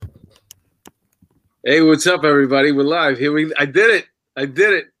Hey, what's up, everybody? We're live. I did it. I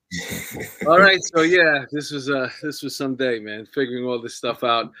did it. All right. So yeah, this was some day, man. Figuring all this stuff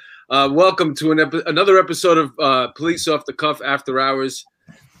out. Welcome to another episode of Police Off the Cuff After Hours.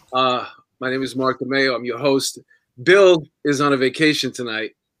 My name is Mark DeMeo. I'm your host. Bill is on a vacation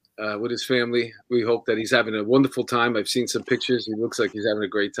tonight with his family. We hope that he's having a wonderful time. I've seen some pictures. He looks like he's having a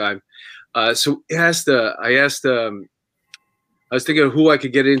great time. So I was thinking of who I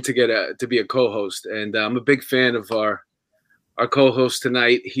could get in to be a co-host, and I'm a big fan of our co-host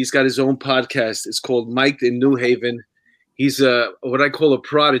tonight. He's got his own podcast. It's called Mike in New Haven. He's what I call a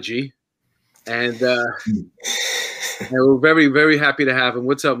prodigy, and we're very, very happy to have him.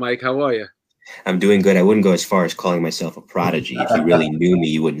 What's up, Mike? How are you? I'm doing good. I wouldn't go as far as calling myself a prodigy. If you really knew me,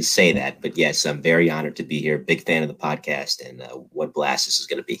 you wouldn't say that. But yes, I'm very honored to be here. Big fan of the podcast, and what blast this is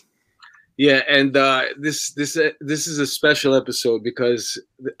going to be. Yeah, and this is a special episode because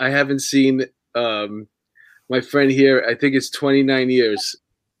I haven't seen my friend here. I think it's 29 years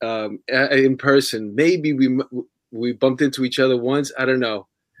in person. Maybe we bumped into each other once. I don't know.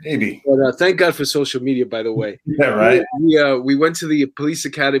 Maybe. But thank God for social media, by the way. Yeah, right. We went to the police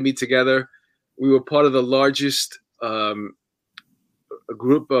academy together. We were part of the largest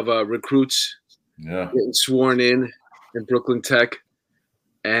group of recruits getting sworn in Brooklyn Tech.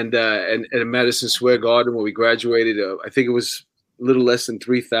 And at Madison Square Garden, where we graduated, I think it was a little less than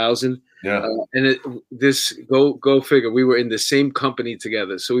 3,000. Yeah. Go figure. We were in the same company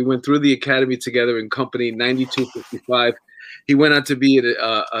together. So we went through the academy together in company 9255. He went on to be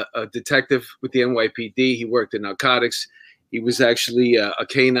a detective with the NYPD. He worked in narcotics. He was actually a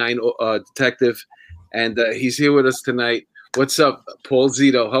canine detective. And he's here with us tonight. What's up, Paul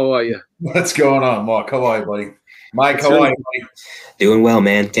Zito? How are you? What's going on, Mark? How are you, buddy? Mike, how are you, buddy? Doing well,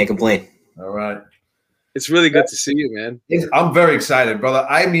 man. Can't complain. All right. It's really good to see you, man. I'm very excited, brother.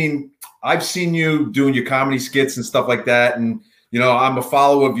 I mean, I've seen you doing your comedy skits and stuff like that. And, you know, I'm a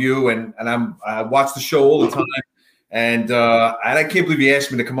follower of you and I watch the show all the time. And I can't believe you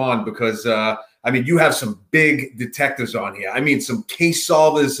asked me to come on because, I mean, you have some big detectives on here. I mean, some case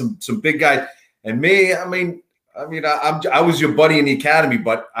solvers, some big guys. And me, I was your buddy in the academy,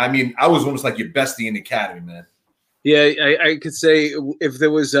 but I mean, I was almost like your bestie in the academy, man. Yeah, I could say if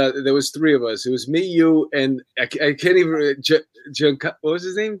there was three of us. It was me, you, and I can't even. John, what was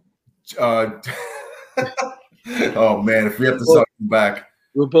his name? Oh man, if we have to start back,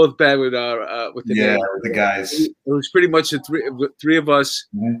 we're both bad with the name. With the guys. It was pretty much the three of us.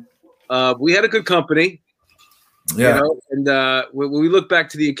 Mm-hmm. We had a good company. Yeah, you know? And when we look back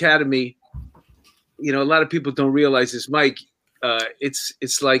to the academy, you know, a lot of people don't realize this, Mike. It's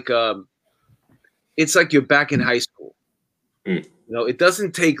like you're back in high school. You know, it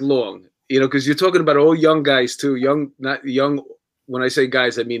doesn't take long, you know, because you're talking about all young guys too. Not young. When I say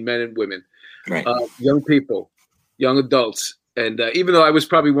guys, I mean men and women. Right. Young people, young adults. And even though I was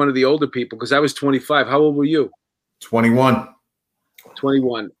probably one of the older people, because I was 25. How old were you? 21.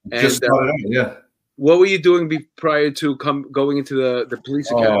 21. And just started out, yeah. What were you doing prior to going into the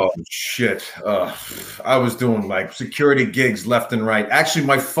police academy? Oh, shit. I was doing like security gigs left and right. Actually,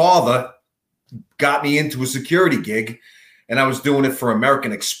 my father got me into a security gig, and I was doing it for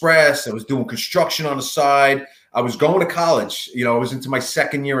American Express. I was doing construction on the side. I was going to college. You know, I was into my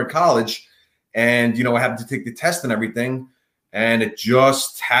second year in college, and, you know, I had to take the test and everything, and it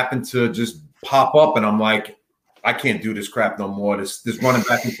just happened to just pop up, and I'm like, I can't do this crap no more. This running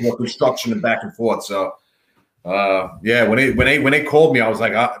back and forth, construction and back and forth. So, yeah, when they called me, I was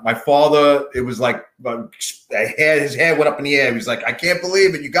like, my father, it was like his head went up in the air. He was like, I can't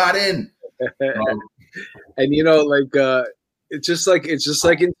believe it. You got in. And you know, like it's just like in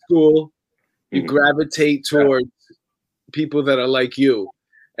school, you gravitate towards people that are like you.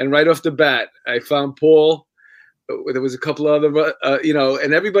 And right off the bat, I found Paul. There was a couple other, you know,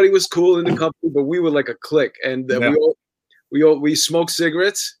 and everybody was cool in the company, but we were like a clique, and we smoked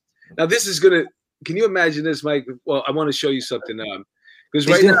cigarettes. Now this is gonna. Can you imagine this, Mike? Well, I want to show you something because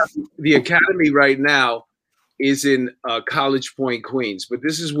right now the academy right now is in College Point, Queens, but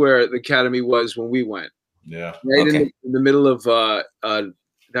this is where the academy was when we went. Yeah, right in the middle of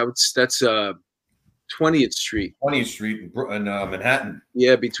that's 20th Street. 20th Street in Manhattan.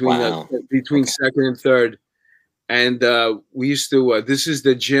 Yeah, between Second and Third, and we used to. This is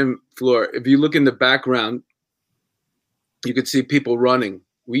the gym floor. If you look in the background, you could see people running.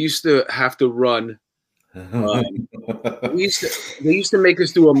 We used to have to run. They used to make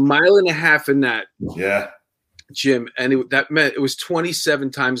us do 1.5 miles in that. Yeah. Gym, and that meant it was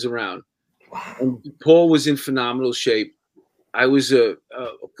 27 times around. Wow. And Paul was in phenomenal shape. I was well,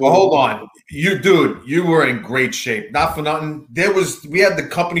 hold on, you were in great shape. Not for nothing. We had the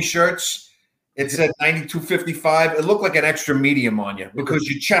company shirts It said 92.55. It looked like an extra medium on you because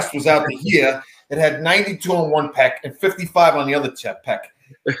your chest was out to here. It had 92 on one pec and 55 on the other pec.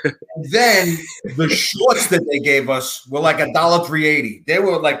 And then the shorts that they gave us were like $1.380. They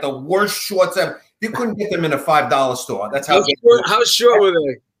were like the worst shorts ever. You couldn't get them in a $5 store. That's how short were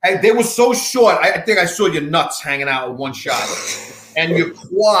they? And they were so short. I think I saw your nuts hanging out with one shot. And your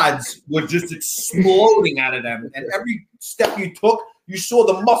quads were just exploding out of them. And every step you took, you saw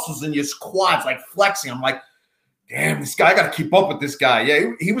the muscles in your quads like flexing. I'm like, damn, this guy, I got to keep up with this guy.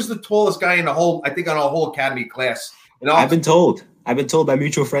 Yeah, he was the tallest guy in the whole, I think, on our whole academy class. You know, I've been told by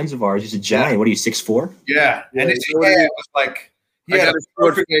mutual friends of ours, he's a giant. What are you, 6'4"? Yeah. And his hair was like, he had a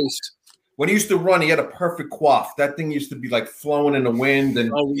perfect face. When he used to run, he had a perfect coif. That thing used to be like flowing in the wind.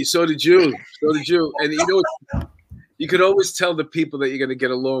 And so did you. So did you. And you know, you could always tell the people that you're going to get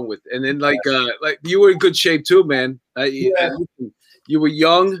along with. And then like you were in good shape too, man. You were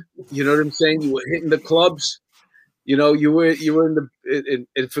young. You know what I'm saying? You were hitting the clubs. You know, you were in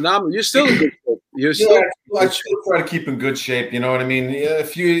phenomenal. You're still in good shape. You're still. I still try to keep in good shape. You know what I mean?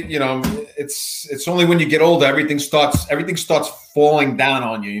 If you know, it's only when you get older everything starts falling down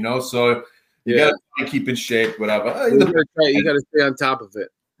on you. You know, so you got to keep in shape. Whatever. You got to stay on top of it.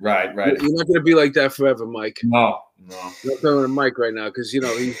 Right. You're not going to be like that forever, Mike. No. You're not talking to Mike right now because you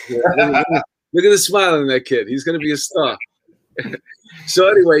know he's. Look at the smile on that kid. He's going to be a star. So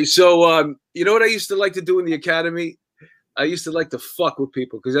anyway, you know what I used to like to do in the academy? I used to like to fuck with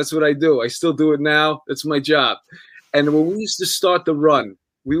people because that's what I do. I still do it now. That's my job. And when we used to start the run,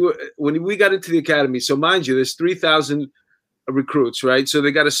 when we got into the academy. So mind you, there's 3,000 recruits, right? So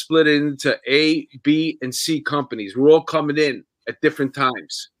they got to split it into A, B, and C companies. We're all coming in at different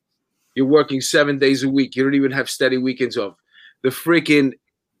times. You're working 7 days a week. You don't even have steady weekends off. The freaking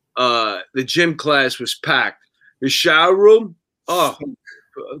the gym class was packed. The shower room,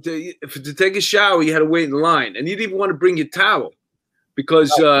 to take a shower, you had to wait in line, and you didn't even want to bring your towel because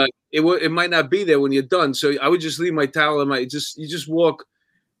it might not be there when you're done. So I would just leave my towel and you just walk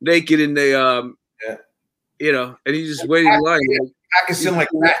naked in the you know, and you just wait in line. Pack us in like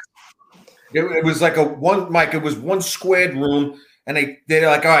that. It was like it was one squared room, and they're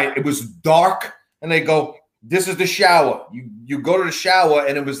like, all right, it was dark, and they go, this is the shower. You go to the shower,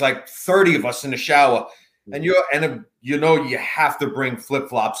 and it was like 30 of us in the shower. And you know you have to bring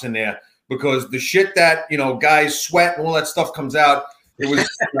flip-flops in there because the shit that, you know, guys sweat and all that stuff comes out. It wasn't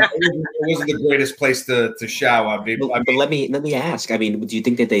the greatest place to shower. But let me ask. I mean, do you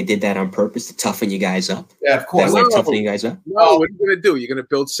think that they did that on purpose to toughen you guys up? Yeah, of course. Toughening you guys up? No, what are you going to do? You're going to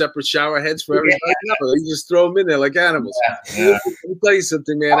build separate shower heads for everybody? No, you just throw them in there like animals. Yeah. Let me tell you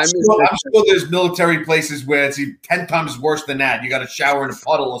something, man. I'm sure there's military places where it's 10 times worse than that. You got to shower in a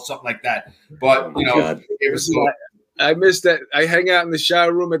puddle or something like that. But, you know, it was I miss that. I hang out in the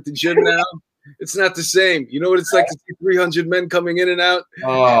shower room at the gym now. It's not the same. You know what it's like to see 300 men coming in and out?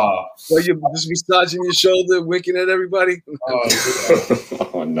 Oh. So you're just massaging your shoulder, winking at everybody?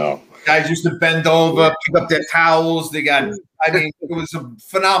 Oh, no. Guys used to bend over, pick up their towels. It was a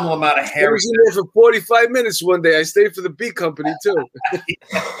phenomenal amount of hair. I was in there for 45 minutes one day. I stayed for the B company, too.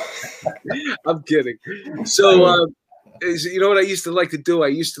 I'm kidding. So, you know what I used to like to do? I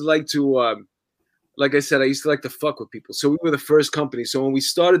used to like to... like I said, I used to like to fuck with people. So we were the first company. So when we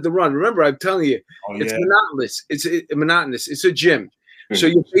started the run, remember, I'm telling you, it's monotonous. It's monotonous. It's a gym. Mm-hmm. So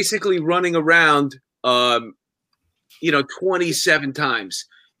you're basically running around, 27 times.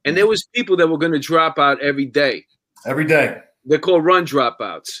 And there was people that were going to drop out every day. Every day. They're called run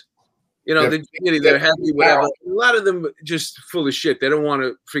dropouts. You know, they're happy, whatever. A lot of them just full of shit. They don't want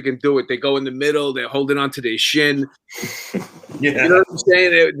to freaking do it. They go in the middle. They're holding on to their shin. Yeah. You know what I'm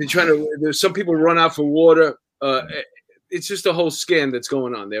saying? They're trying to. There's some people run out for water. It's just a whole scam that's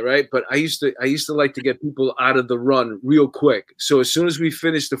going on there, right? But I used to like to get people out of the run real quick. So as soon as we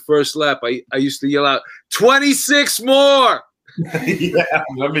finished the first lap, I used to yell out, 26 more. Yeah, I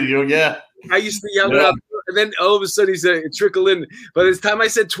remember you. Yeah. I used to yell it out, and then all of a sudden he said it trickle in. By the time I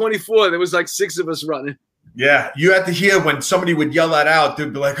said 24, there was like 6 of us running. Yeah, you had to hear when somebody would yell that out.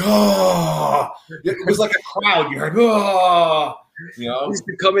 They'd be like, "Oh!" It was like a crowd. You heard, "Oh!" You know, I used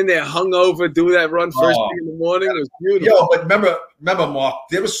to come in there hungover, do that run first thing in the morning. It was beautiful. Yo, but remember, Mark,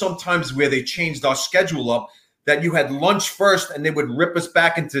 there was some times where they changed our schedule up that you had lunch first, and they would rip us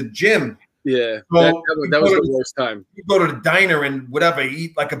back into gym. Yeah, so that was the worst time. You go to the diner and whatever,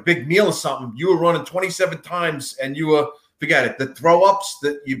 eat like a big meal or something. You were running 27 times, and you were forget it. The throw ups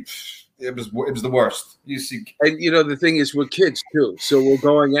that you. It was the worst. You see, and the thing is, we're kids too, so we're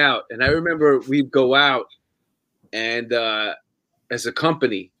going out. And I remember we'd go out, and as a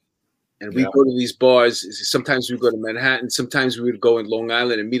company, and we'd go to these bars. Sometimes we'd go to Manhattan. Sometimes we would go in Long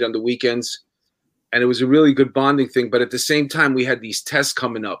Island and meet on the weekends. and it was a really good bonding thing. But at the same time, we had these tests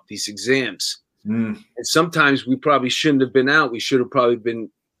coming up, these exams. And sometimes we probably shouldn't have been out. We should have probably been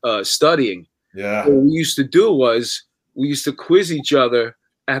studying. Yeah. What we used to do was we used to quiz each other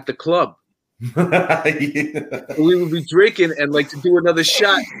at the club. Yeah. We would be drinking and like to do another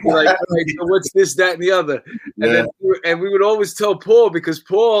shot. Be like, all right, so what's this, that, and the other? And then we would always tell Paul, because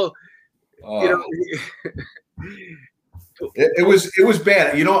Paul, you know, it was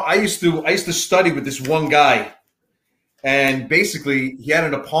bad. You know, I used to study with this one guy, and basically he had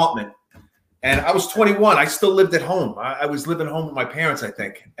an apartment, and I was 21. I still lived at home. I was living home with my parents, I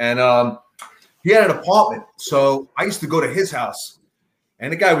think, and he had an apartment, so I used to go to his house,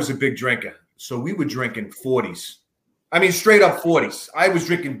 and the guy was a big drinker. So we were drinking 40s. I mean, straight up 40s. I was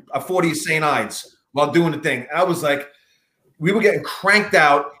drinking a 40 of St. Ides while doing the thing. And I was like, we were getting cranked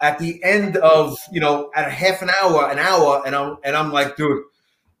out at the end of, you know, at a half an hour, and I'm like, dude,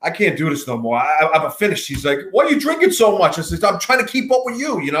 I can't do this no more. I'm finished. He's like, why are you drinking so much? I said, I'm trying to keep up with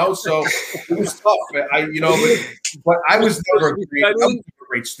you, you know. So it was tough. But I was never a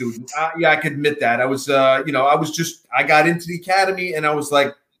great student. Yeah, I can admit that. I was, I got into the academy, and I was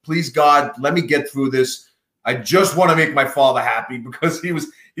like, please God, let me get through this. I just want to make my father happy, because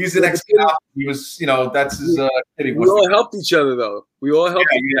he's an ex-cop. He was, you know, that's his kid. We all helped each other, though. We all helped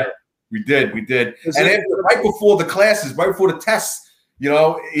each other. We did. And then right before the classes, right before the tests, you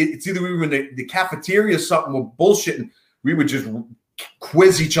know, it's either we were in the cafeteria or something, we're bullshitting. We would just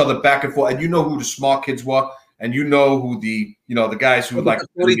quiz each other back and forth. And you know who the smart kids were, and you know who the guys who would like. The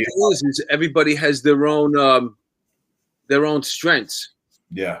funny thing is everybody has their own strengths.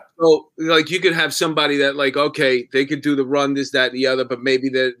 Yeah. So, like, you could have somebody that, like, okay, they could do the run, this, that, and the other, but maybe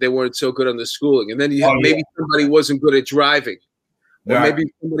they weren't so good on the schooling. And then maybe somebody wasn't good at driving, or maybe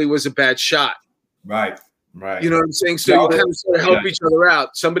somebody was a bad shot. Right. You know what I'm saying? So you kind of sort of help each other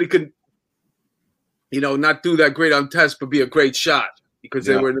out. Somebody could, you know, not do that great on tests, but be a great shot because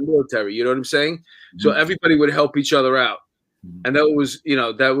they were in the military. You know what I'm saying? Mm-hmm. So everybody would help each other out. And that was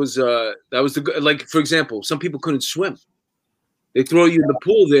the good. Like, for example, some people couldn't swim. They throw you in the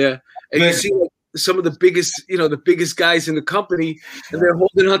pool there, and you see like, some of the biggest guys in the company, and they're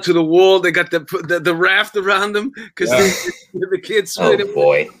holding onto the wall. They got the raft around them because the kids swimming. Oh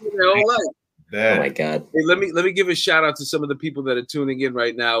boy! Their whole life. Oh my God! Hey, let me give a shout out to some of the people that are tuning in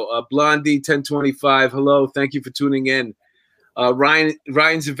right now. Blondie 1025, hello, thank you for tuning in.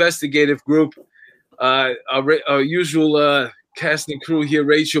 Ryan's investigative group, our usual cast and crew here: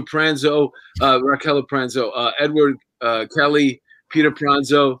 Rachel Pranzo, Raquel Pranzo, Edward Kelly, Peter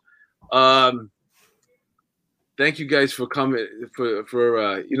Pranzo. Thank you guys for coming. For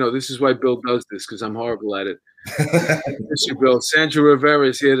this is why Bill does this, because I'm horrible at it. Miss you, Bill. Sandra Rivera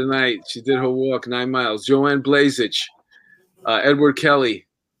is here tonight. She did her walk 9 miles. Joanne Blazich, Edward Kelly.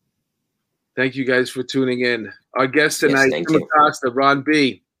 Thank you guys for tuning in. Our guest tonight, Tim Acosta, Ron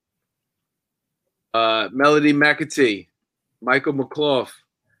B, Melody McAtee, Michael McClough.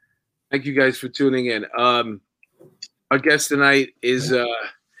 Thank you guys for tuning in. Our guest tonight is a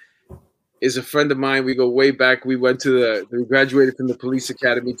friend of mine. We go way back. We we graduated from the police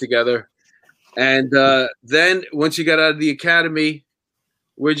academy together. And then once you got out of the academy,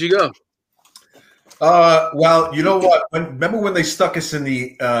 where'd you go? Well, you know what? Remember when they stuck us in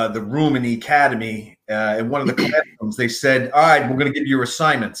the room in the academy in one of the classrooms? They said, all right, we're going to give you your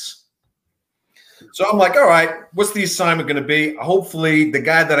assignments. So I'm like, all right, what's the assignment going to be? Hopefully the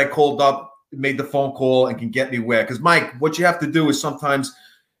guy that I called up made the phone call and can get me where. Because, Mike, what you have to do is sometimes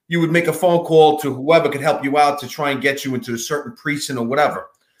you would make a phone call to whoever could help you out to try and get you into a certain precinct or whatever.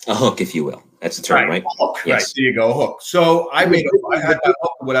 A hook, if you will. That's the term, right? Hook, yes. Right, there you go, a hook. So I had my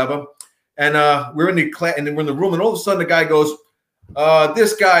hook or whatever. And we're in the class, and then we're in the room, and all of a sudden the guy goes,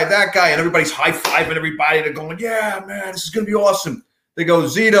 this guy, that guy, and everybody's high-fiving everybody. They're going, yeah, man, this is going to be awesome. They go,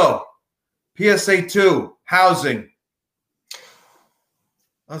 Zito, PSA 2, housing.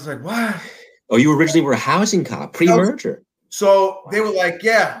 I was like, what? Oh, you originally were a housing cop, pre-merger. So they were like,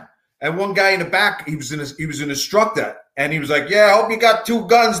 yeah. And one guy in the back, he was an instructor, and he was like, yeah, I hope you got 2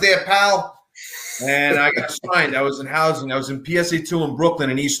 guns there, pal. And I got signed. I was in housing. I was in PSA 2 in Brooklyn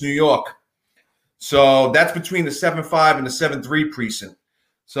in East New York. So that's between the 7-5 and the 7-3 precinct.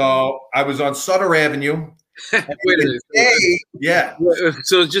 So I was on Sutter Avenue. Wait a minute. Yeah.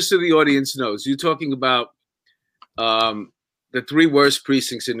 So just so the audience knows, you're talking about the 3 worst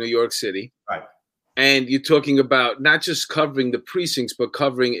precincts in New York City. Right. And you're talking about not just covering the precincts, but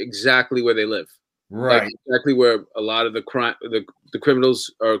covering exactly where they live. Right. Like exactly where a lot of the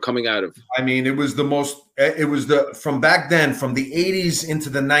criminals are coming out of. I mean, from back then, from the 80s into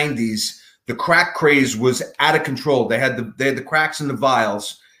the 90s, the crack craze was out of control. They had the cracks in the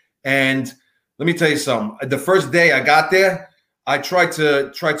vials. And let me tell you something. The first day I got there, I tried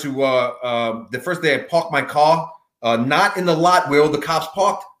to the first day I parked my car, not in the lot where all the cops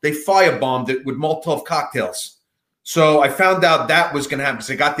parked. They firebombed it with Molotov cocktails. So I found out that was going to happen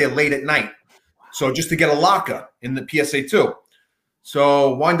because I got there late at night. So just to get a locker in the PSA 2.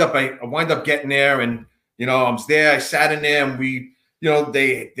 So I wind up getting there, and I was there. I sat in there, and we,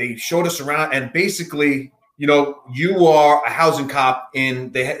 they showed us around, and basically, you are a housing cop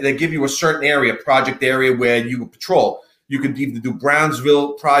they give you a certain area, project area where you patrol. You could either do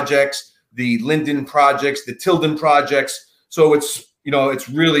Brownsville projects, the Linden projects, the Tilden projects. So it's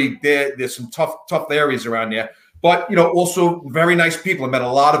really there's some tough areas around there. But also very nice people. I met a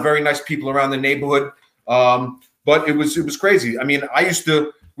lot of very nice people around the neighborhood. But it was crazy. I mean,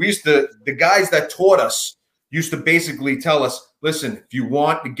 the guys that taught us used to basically tell us, listen, if you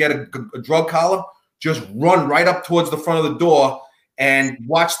want to get a drug collar, just run right up towards the front of the door and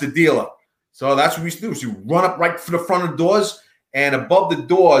watch the dealer. So that's what we used to do. So you run up right to the front of the doors, and above the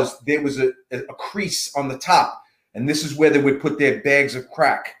doors, there was a crease on the top. And this is where they would put their bags of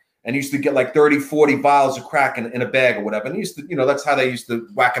crack. And used to get like 30, 40 vials of crack in a bag or whatever. And used to, that's how they used to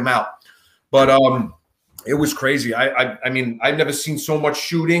whack them out. But it was crazy. I mean, I've never seen so much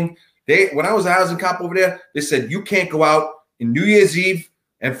shooting. When I was a housing cop over there, they said you can't go out in New Year's Eve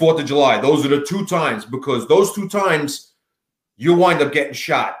and 4th of July. Those are the 2 times, because those 2 times you wind up getting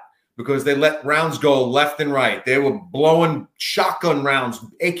shot because they let rounds go left and right. They were blowing shotgun rounds,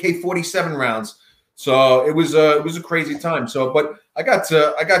 AK-47 rounds. So it was a crazy time. So, but I got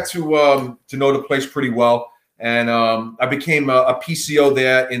to know the place pretty well, and I became a PCO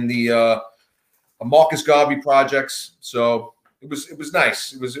there in the Marcus Garvey projects. So it was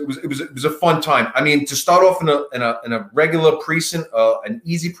nice. It was a fun time. I mean, to start off in a regular precinct, an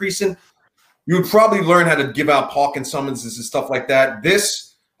easy precinct, you would probably learn how to give out parking summonses and stuff like that.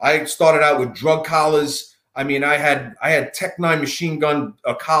 I started out with drug collars. I mean, I had Tech 9 machine gun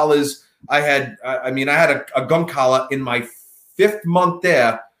collars. I had a gun collar in my 5th month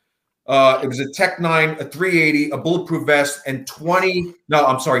there. It was a Tech 9, a 380, a bulletproof vest, and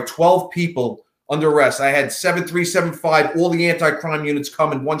 12 people under arrest. I had 7375, all the anti-crime units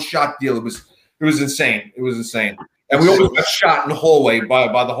come in one shot deal. It was insane. It was insane. And we almost got shot in the hallway by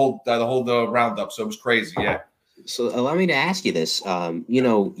the whole roundup. So it was crazy. Yeah. So allow me to ask you this.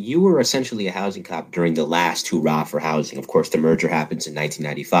 You were essentially a housing cop during the last hurrah for housing. Of course, the merger happens in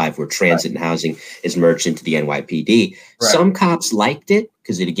 1995, where transit and housing is merged into the NYPD. Right. Some cops liked it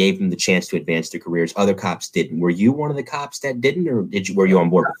because it gave them the chance to advance their careers. Other cops didn't. Were you one of the cops that didn't, or were you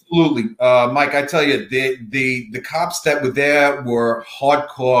on board? Absolutely, Mike. I tell you, the cops that were there were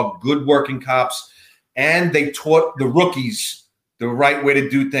hardcore, good working cops, and they taught the rookies the right way to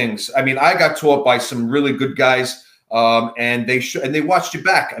do things. I mean, I got taught by some really good guys, and they watched your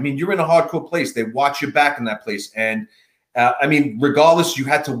back. I mean, you're in a hardcore place. They watch your back in that place. And I mean, regardless, you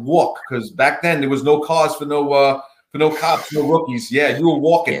had to walk, because back then there was no cars for no cops, no rookies. Yeah, you were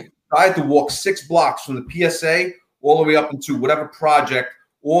walking. I had to walk 6 blocks from the PSA all the way up into whatever project,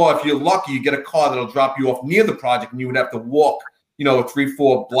 or if you're lucky, you get a car that'll drop you off near the project, and you would have to walk,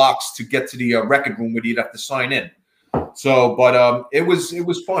 3-4 blocks to get to the record room where you'd have to sign in. So, but it was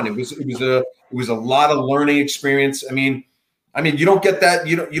fun. It was a lot of learning experience. I mean, you don't get that.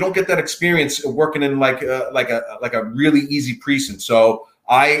 You don't get that experience working in like a really easy precinct. So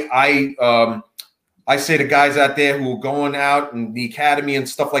I say to guys out there who are going out in the academy and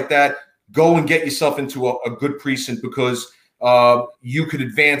stuff like that, go and get yourself into a good precinct, because you could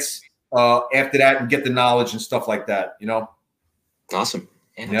advance after that and get the knowledge and stuff like that. Awesome.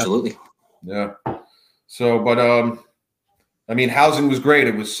 Yeah, absolutely. Yeah. So, but I mean, housing was great.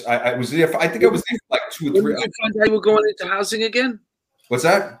 It was. I was there. I think I was there for like 2 or 3. When did you find out you were going into housing again? What's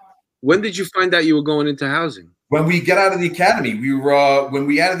that? When did you find out you were going into housing? When we get out of the academy,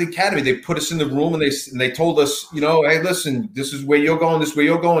 they put us in the room, and they told us, hey, listen, this is where you're going. This is where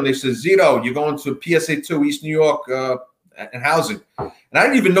you're going. They said, Zito, you're going to PSA 2, East New York, and housing. And I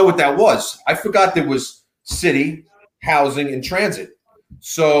didn't even know what that was. I forgot there was city, housing, and transit.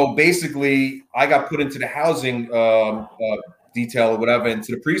 So basically, I got put into the housing detail or whatever,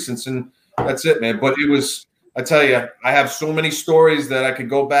 into the precincts, and that's it, man. But it was, I tell you, I have so many stories that I could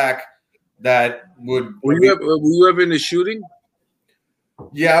go back that would. Were you ever in the shooting?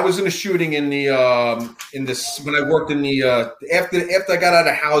 Yeah, I was in a shooting in the when I worked in the after I got out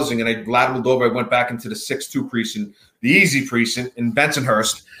of housing and I lateraled over, I went back into the 6-2 precinct, the easy precinct in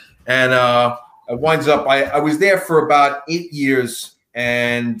Bensonhurst, and it winds up. I was there for about 8 years.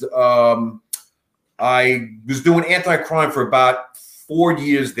 And I was doing anti-crime for about 4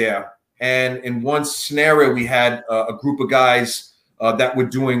 years there. And in one scenario, we had a group of guys that were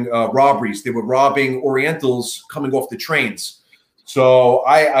doing robberies. They were robbing Orientals coming off the trains. So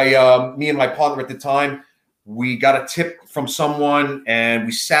me and my partner at the time, we got a tip from someone and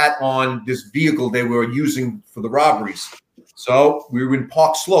we sat on this vehicle they were using for the robberies. So we were in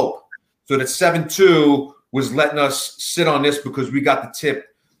Park Slope. So that 7-2 was letting us sit on this because we got the tip.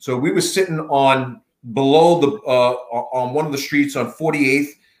 So we were sitting on below the on one of the streets on 48th,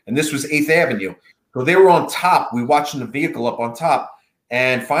 and this was 8th Avenue. So they were on top. We were watching the vehicle up on top,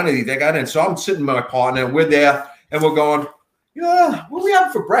 and finally they got in. So I'm sitting with my partner, and we're there, and we're going, yeah, what are we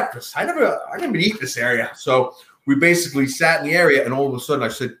having for breakfast? I never been eating this area. So we basically sat in the area, and all of a sudden I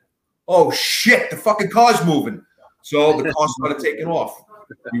said, oh shit, the fucking car's moving. So the car started taking off.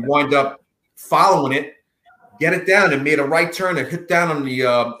 We wind up following it, get it down, and made a right turn and hit down on the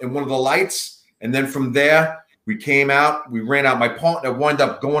in one of the lights. And then from there, we came out. We ran out. My partner wound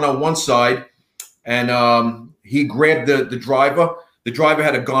up going on one side, and he grabbed the driver. The driver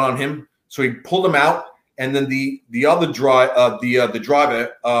had a gun on him, so he pulled him out. And then the other driver,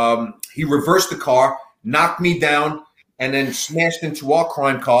 he reversed the car, knocked me down, and then smashed into our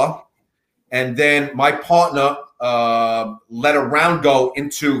crime car. And then my partner let a round go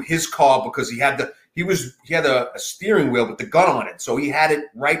into his car because he had a steering wheel with the gun on it, so he had it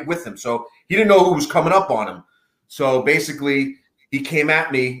right with him. So he didn't know who was coming up on him. So basically, he came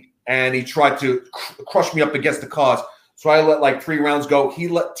at me and he tried to crush me up against the cars. So I let like 3 rounds go. He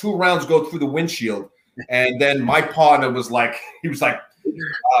let 2 rounds go through the windshield. And then my partner was like, I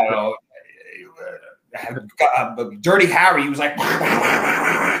don't know, Dirty Harry. He was like,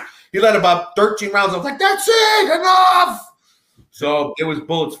 he let about 13 rounds. I was like, that's it, enough. So there was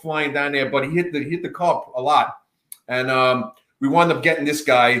bullets flying down there, but he hit the car a lot. And we wound up getting this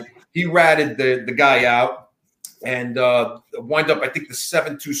guy. He ratted the guy out, and wind up, I think the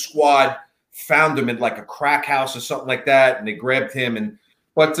 7-2 squad found him at like a crack house or something like that, and they grabbed him.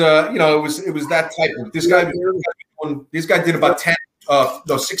 But it was that type of this guy. This guy did about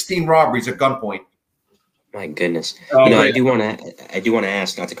 16 robberies at gunpoint. My goodness. I do want to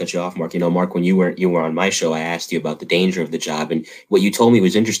ask, not to cut you off, Mark. Mark, when you were on my show, I asked you about the danger of the job, and what you told me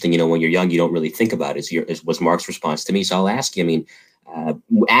was interesting. When you're young, you don't really think about it. Was Mark's response to me. So I'll ask you.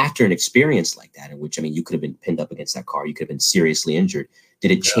 After an experience like that, in which you could have been pinned up against that car, you could have been seriously injured.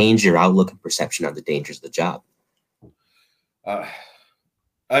 Did it change your outlook and perception on the dangers of the job?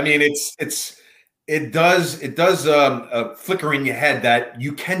 It does flicker in your head that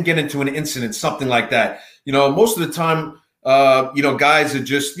you can get into an incident, something like that. Most of the time, guys are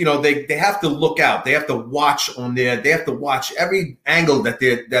just, they have to look out. They have to watch they have to watch every angle that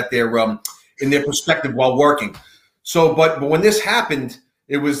they're in their perspective while working. So, but when this happened,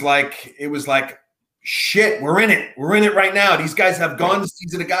 it was like, shit, we're in it right now. These guys have guns.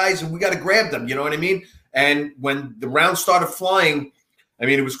 These are the guys, and we got to grab them. You know what I mean? And when the rounds started flying,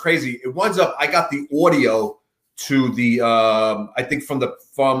 it was crazy. It winds up, I got the audio to the, I think from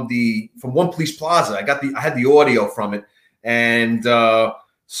One Police Plaza. I had the audio from it, and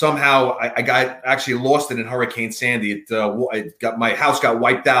somehow I actually lost it in Hurricane Sandy. My house got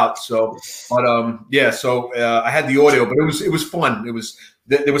wiped out. So, but I had the audio, but it was fun. There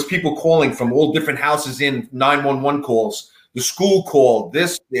was people calling from all different houses in 911 calls. The school called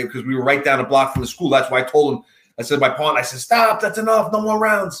because we were right down the block from the school. That's why I told him. I said, my partner, stop, that's enough, no more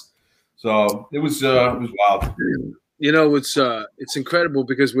rounds. So it was wild. It's incredible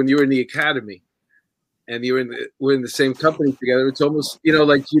because when you're in the academy and we're in the same company together, it's almost,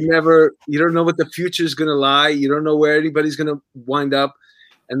 like you don't know what the future is going to lie. You don't know where anybody's going to wind up.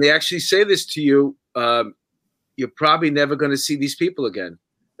 And they actually say this to you. You're probably never going to see these people again.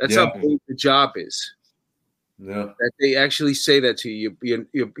 That's how big the job is. Yeah, that they actually say that to you.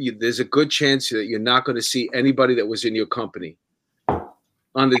 There's a good chance that you're not going to see anybody that was in your company for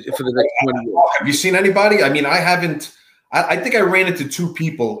the next 20 years. Have you seen anybody? I haven't. I think I ran into 2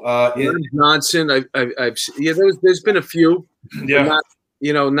 people. Johnson. There's been a few. Yeah.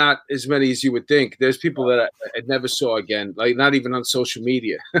 Not as many as you would think. There's people that I never saw again, like not even on social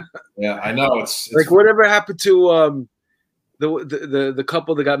media. Yeah, I know. It's like whatever happened to the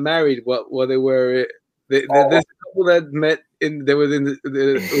couple that got married. While they were. There's a couple that met they were in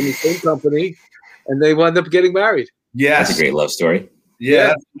the same company, and they wound up getting married. Yes, that's a great love story.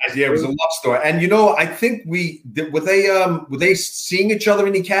 Yeah, it was a love story. And I think were they seeing each other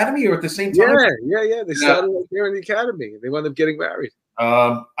in the academy or at the same time? Yeah. They started right there in the academy. They wound up getting married.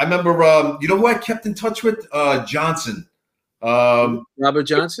 I remember. Who I kept in touch with? Johnson. Robert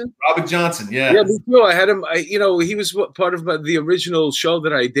Johnson. Robert Johnson. Yeah. Yeah, me too. I had him. He was part of the original show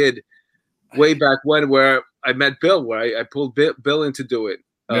that I did way back when, where I met Bill, where I pulled Bill in to do it.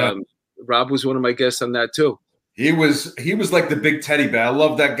 Rob was one of my guests on that too. He was like the big teddy bear. I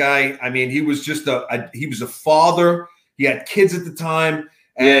love that guy. I mean, he was just he was a father. He had kids at the time,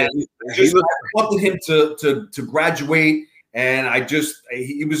 and I wanted him to graduate. And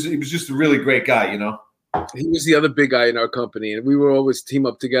he was just a really great guy, you know. He was the other big guy in our company, and we were always team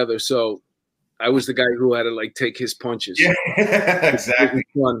up together. So I was the guy who had to like take his punches. Yeah, exactly.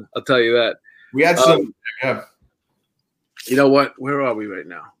 Fun, I'll tell you that. We had some. You know what? Where are we right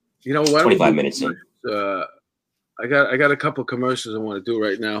now? You know what? 25 minutes in. I got a couple commercials I want to do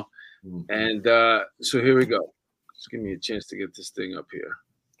right now, and so here we go. Just give me a chance to get this thing up here.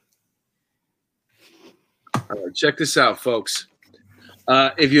 All right, check this out, folks.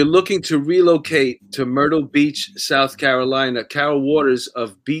 If you're looking to relocate to Myrtle Beach, South Carolina, Carol Waters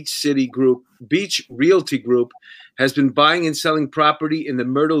of Beach Realty Group has been buying and selling property in the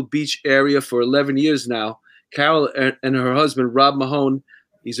Myrtle Beach area for 11 years now. Carol and her husband, Rob Mahone,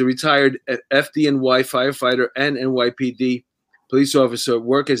 he's a retired FDNY firefighter and NYPD police officer,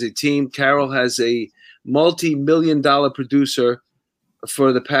 work as a team. Carol has a multi-million-dollar producer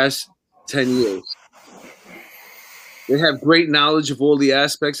for the past 10 years. They have great knowledge of all the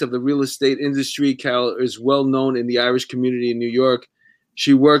aspects of the real estate industry. Carol is well known in the Irish community in New York.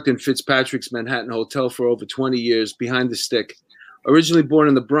 She worked in Fitzpatrick's Manhattan Hotel for over 20 years, behind the stick. Originally born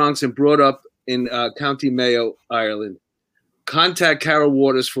in the Bronx and brought up in County Mayo, Ireland. Contact Carol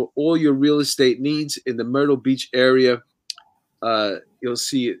Waters for all your real estate needs in the Myrtle Beach area. You'll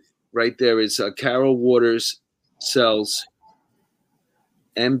see it right there. It's Carol Waters Sells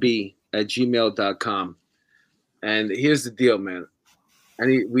MB@gmail.com. And here's the deal, man. I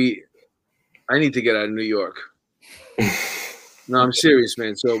need to get out of New York. No, I'm serious,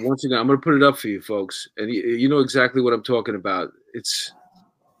 man. So once again, I'm going to put it up for you folks. And you know exactly what I'm talking about.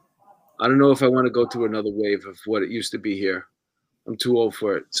 I don't know if I want to go through another wave of what it used to be here. I'm too old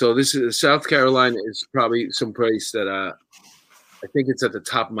for it. So this is South Carolina is probably some place that I think it's at the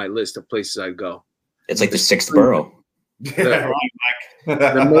top of my list of places I'd go. It's like the 6th borough.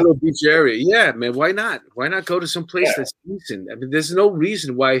 The Myrtle Beach area. Yeah, man. Why not? Why not go to some place that's decent? I mean, there's no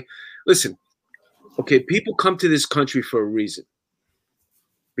reason why. Listen, okay, people come to this country for a reason.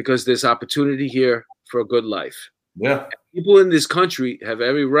 Because there's opportunity here for a good life. Yeah. People in this country have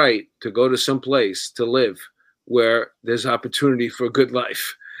every right to go to some place to live where there's opportunity for a good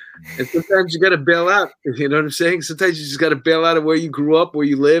life. And sometimes you got to bail out. You know what I'm saying? Sometimes you just got to bail out of where you grew up, where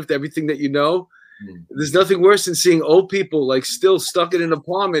you lived, everything that you know. There's nothing worse than seeing old people like still stuck in an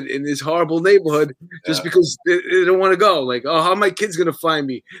apartment in this horrible neighborhood just because they don't want to go. Like, oh, how are my kids going to find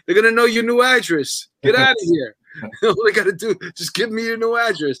me? They're going to know your new address. Get out of here. All they got to do, just give me your new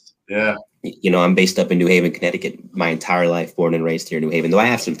address. Yeah. You know, I'm based up in New Haven, Connecticut, my entire life, born and raised here in New Haven, though I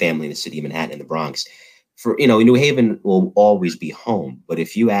have some family in the city of Manhattan and the Bronx. New Haven will always be home. But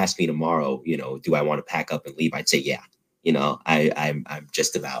if you ask me tomorrow, do I want to pack up and leave? I'd say, yeah. I'm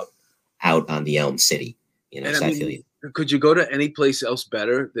just about out on the Elm City. So I feel you. Could you go to any place else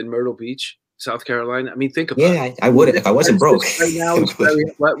better than Myrtle Beach, South Carolina? I mean, think about it. Yeah, I would if I wasn't broke. Right now,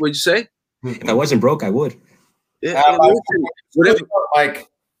 what would you say? If I wasn't broke, I would. Yeah, Mike.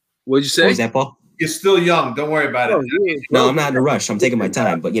 What'd you say? What was that, Paul? You're still young. Don't worry about it. No, I'm not in a rush. I'm taking my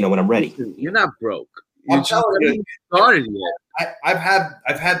time. But when I'm ready. You're not broke. I'm telling you, started yet. I've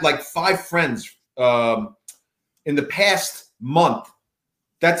had like 5 friends in the past month.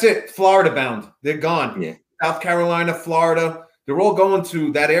 That's it. Florida bound. They're gone. Yeah. South Carolina, Florida. They're all going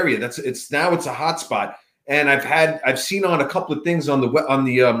to that area. Now it's a hot spot. And I've seen on a couple of things on on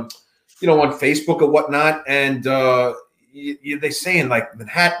Facebook or whatnot. And they're saying like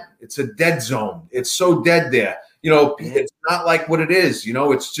Manhattan, it's a dead zone. It's so dead there. It's not like what it is.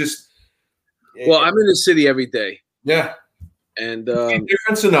 It's just. Well, I'm in the city every day. Yeah. And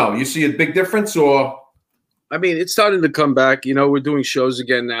difference or no? You see a big difference or? I mean, it's starting to come back. We're doing shows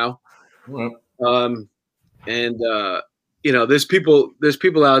again now. Right. There's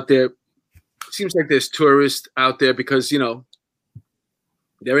people out there. It seems like there's tourists out there because,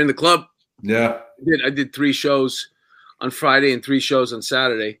 they're in the club. Yeah. I did 3 shows on Friday and 3 shows on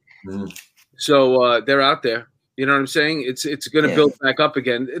Saturday. Mm-hmm. So they're out there. You know what I'm saying? It's going to build back up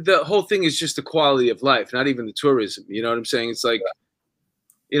again. The whole thing is just the quality of life, not even the tourism. You know what I'm saying? It's like,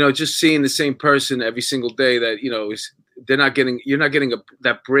 just seeing the same person every single day that, you're not getting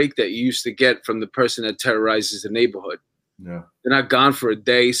that break that you used to get from the person that terrorizes the neighborhood. Yeah. They're not gone for a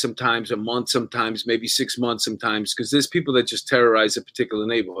day, sometimes a month, sometimes maybe 6 months, sometimes, because there's people that just terrorize a particular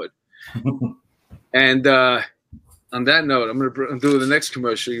neighborhood. And on that note, I'm going to do the next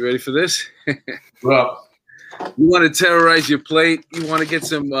commercial. You ready for this? Well, you want to terrorize your plate. You want to get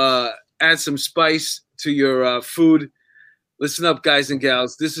add some spice to your food. Listen up, guys and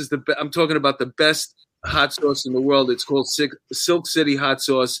gals. This is I'm talking about the best hot sauce in the world. It's called Silk City Hot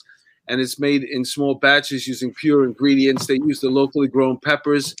Sauce, and it's made in small batches using pure ingredients. They use the locally grown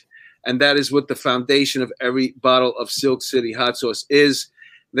peppers, and that is what the foundation of every bottle of Silk City Hot Sauce is.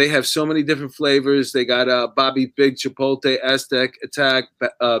 They have so many different flavors. They got Bobby Big, Chipotle, Aztec, Attack,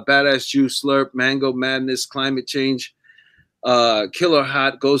 Badass Juice, Slurp, Mango Madness, Climate Change, Killer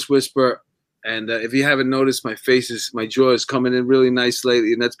Hot, Ghost Whisper. And if you haven't noticed, my jaw is coming in really nice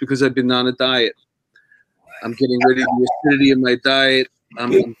lately, and that's because I've been on a diet. I'm getting rid of the acidity in my diet.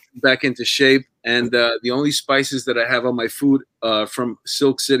 I'm back into shape, and the only spices that I have on my food from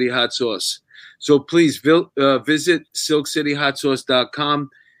Silk City Hot Sauce. So please visit silkcityhotsauce.com,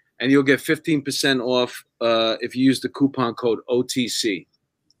 and you'll get 15% off if you use the coupon code OTC.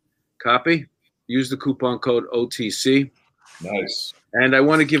 Copy? Use the coupon code OTC. Nice. And I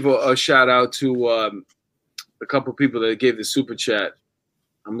want to give a shout out to a couple people that gave the super chat.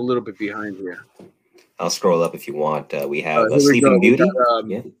 I'm a little bit behind here. I'll scroll up if you want. We have Sleeping Beauty. Got,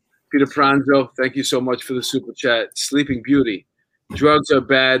 Peter Pranzo, thank you so much for the super chat. Sleeping Beauty. Drugs are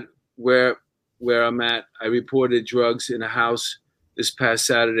bad where I'm at. I reported drugs in a house this past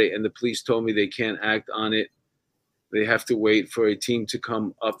Saturday, and the police told me they can't act on it. They have to wait for a team to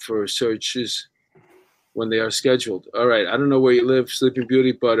come up for searches when they are scheduled. All right. I don't know where you live, Sleeping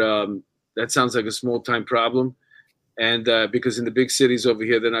Beauty, but that sounds like a small-time problem. And because in the big cities over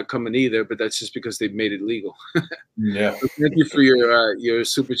here, they're not coming either, but that's just because they've made it legal. Yeah. So thank you for your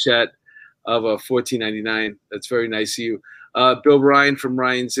super chat of $14.99. That's very nice of you. Bill Ryan from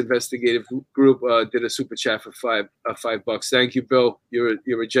Ryan's Investigative Group did a super chat for $5. Thank you, Bill.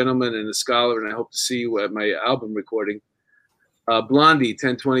 You're a gentleman and a scholar, and I hope to see you at my album recording. Blondie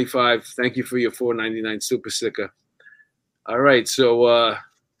 1025. Thank you for your $4.99 super sticker. All right, so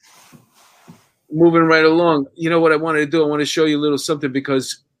moving right along. You know what I wanted to do? I want to show you a little something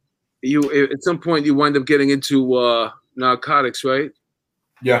because you at some point you wind up getting into narcotics, right?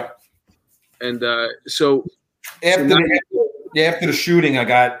 Yeah. And so after the shooting, I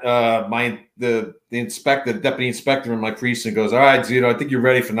got the inspector, the deputy inspector in my precinct goes, "All right, Zito, I think you're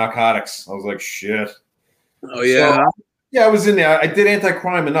ready for narcotics." I was like, "Shit." Oh yeah. So, yeah, I was in there. I did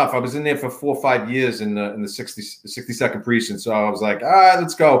anti-crime enough. I was in there for 4 or 5 years in the 62nd precinct. So I was like, all right,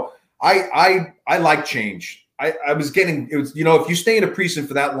 let's go. I like change. I was getting it was, if you stay in a precinct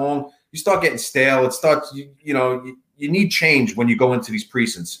for that long, you start getting stale. It starts, you need change when you go into these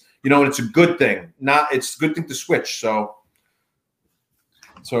precincts. And it's a good thing. It's a good thing to switch. So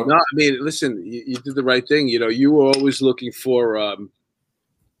no, I mean, listen, you did the right thing. You were always looking for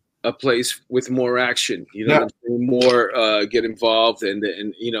a place with more action, more get involved and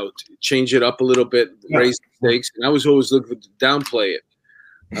change it up a little bit, raise the stakes. And I was always looking to downplay it.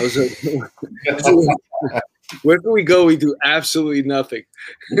 I was like, where can we go? We do absolutely nothing.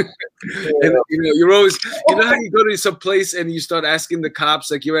 And you're always, how you go to some place and you start asking the cops,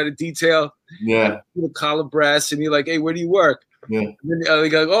 like you're at a detail, collar brass, and you're like, hey, where do you work? Yeah. And then they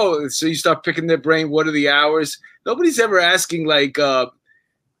go, oh, so you start picking their brain. What are the hours? Nobody's ever asking like,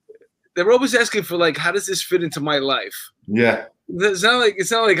 they're always asking for like, how does this fit into my life? Yeah. It's not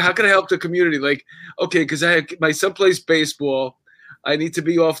like how can I help the community? Like, okay, because my son plays baseball. I need to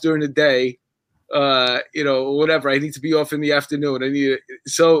be off during the day, whatever. I need to be off in the afternoon.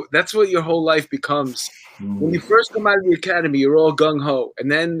 So that's what your whole life becomes. When you first come out of the academy, you're all gung ho,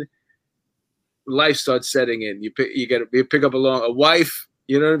 and then life starts setting in. You pick up a wife.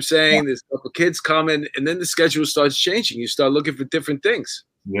 You know what I'm saying? Yeah. There's a couple kids coming, and then the schedule starts changing. You start looking for different things.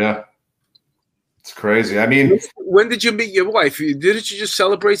 Yeah. It's crazy. I mean, when did you meet your wife? Didn't you just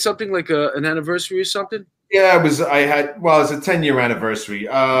celebrate something like an anniversary or something? Yeah, it was. It was a 10-year anniversary.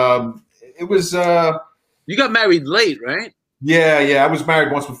 It was. You got married late, right? Yeah. I was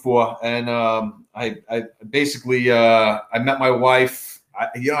married once before, and I basically I met my wife.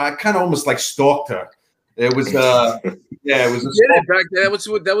 I kind of almost like stalked her. It was. It was. Back then,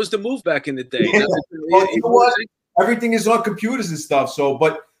 that was the move back in the day. Yeah. Well, you know what? Everything is on computers and stuff. So,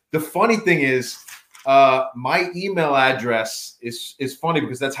 but the funny thing is, my email address is funny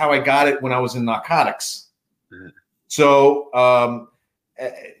because that's how I got it when I was in narcotics. So,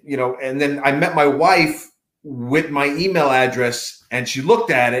 and then I met my wife with my email address, and she looked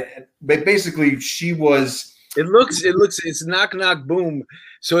at it. But basically, she was. It's knock knock boom.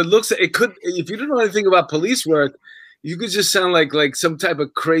 So it could. If you don't know anything about police work, you could just sound like some type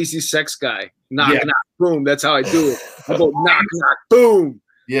of crazy sex guy. Knock knock boom. That's how I do it. I go knock knock boom.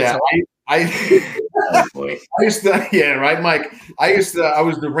 Yeah, I used to, right, Mike. I was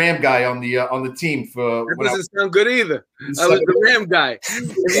the Ram guy on the team for. That doesn't sound good either. I was the Ram guy.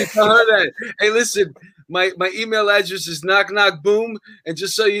 If you tell her that, hey, listen, my email address is knock knock boom. And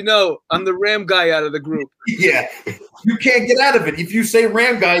just so you know, I'm the Ram guy out of the group. Yeah, you can't get out of it. If you say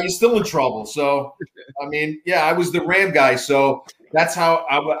Ram guy, you're still in trouble. So, I mean, yeah, I was the Ram guy. So that's how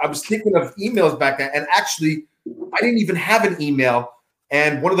I was thinking of emails back then. And actually, I didn't even have an email.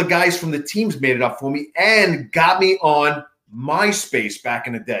 And one of the guys from the teams made it up for me and got me on MySpace back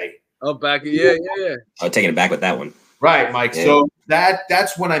in the day. Oh, yeah. I'm taking it back with that one. Right, Mike. Yeah. So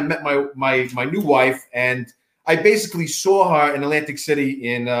that's when I met my new wife, and I basically saw her in Atlantic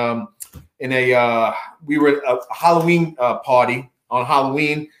City in a we were at a Halloween party on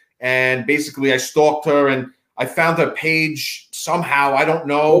Halloween, and basically I stalked her and I found her page somehow. I don't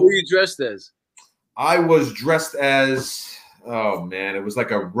know. What were you dressed as? I was dressed as, oh man, it was like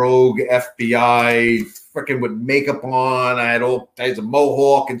a rogue FBI, freaking with makeup on. I had all types of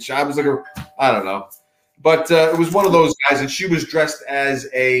mohawk and I was like I don't know. But it was one of those guys, and she was dressed as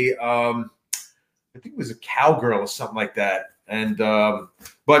a, I think it was a cowgirl or something like that. And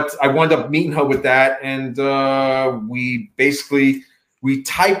but I wound up meeting her with that, and we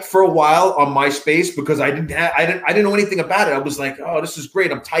typed for a while on MySpace because I didn't know anything about it. I was like, oh, this is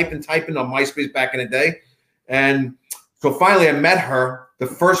great. I'm typing on MySpace back in the day, and so finally I met her the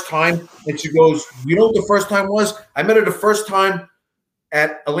first time, and she goes, you know what the first time was? I met her the first time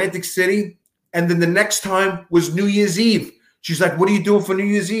at Atlantic City. And then the next time was New Year's Eve. She's like, what are you doing for New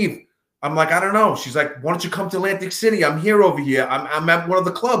Year's Eve? I'm like, I don't know. She's like, why don't you come to Atlantic City? I'm here over here. I'm at one of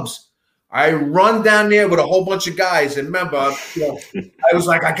the clubs. I run down there with a whole bunch of guys. And remember, I was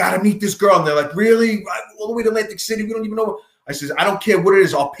like, I got to meet this girl. And they're like, really? All the way to Atlantic City? We don't even know. I says, I don't care what it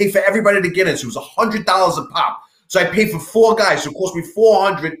is. I'll pay for everybody to get in. So it was $100 a pop. So I paid for 4 guys. So it cost me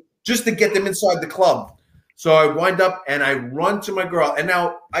 $400 just to get them inside the club. So I wind up and I run to my girl, and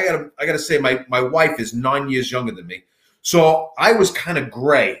now I gotta say my wife is 9 years younger than me, so I was kind of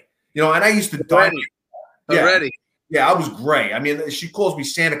gray, and I used to die. Already, yeah, I was gray. I mean, she calls me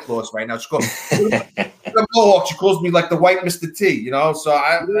Santa Claus right now. She calls Mohawk. She calls me like the white Mr. T. So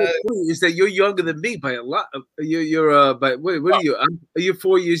is that you're younger than me by a lot? You're by what are you? You're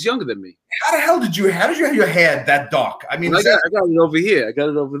 4 years younger than me. How the hell did you have your hair that dark? I mean, I got it over here. I got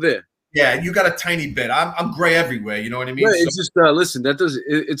it over there. Yeah, you got a tiny bit. I'm gray everywhere. You know what I mean? Yeah, it's just listen. That does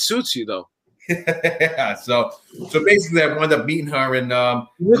it suits you though. Yeah. So basically, I wound up meeting her, and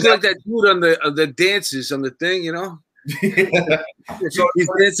you look like that dude on the dances on the thing. So he's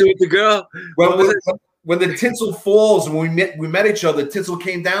dancing with the girl. When the tinsel falls, and we met each other, tinsel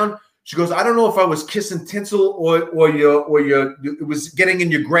came down. She goes, I don't know if I was kissing tinsel or it was getting in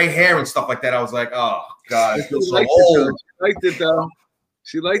your gray hair and stuff like that. I was like, oh God, I feel so old. She liked it though.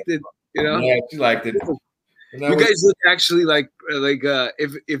 She liked it. Yeah, she liked it. You guys look actually like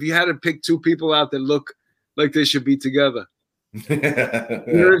if you had to pick 2 people out that look like they should be together. You know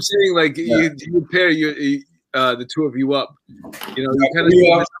what I'm saying? Like you pair the 2 of you up. You kind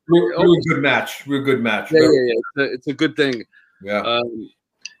of we're a good match. We're a good match. Yeah. It's a good thing. Yeah.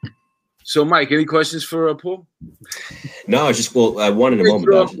 So, Mike, any questions for Paul? No, it's just one in a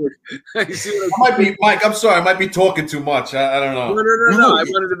moment. I might be Mike. I'm sorry, I might be talking too much. I don't know. No. I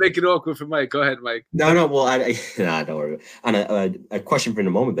wanted to make it awkward for Mike. Go ahead, Mike. No. Well, don't worry. On a question for in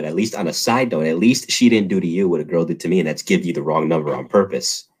a moment, but at least on a side note, at least she didn't do to you what a girl did to me, and that's give you the wrong number on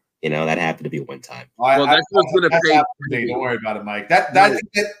purpose. That happened to be one time. Well, that's what's going to pay. Don't worry about it, Mike. That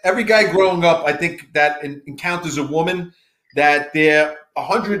every guy growing up, I think that encounters a woman that they're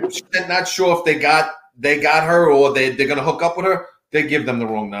 100% not sure if they got her or they're going to hook up with her. They give them the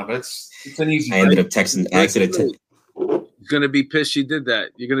wrong number. It's an easy. I ended up texting. You're going to be pissed you did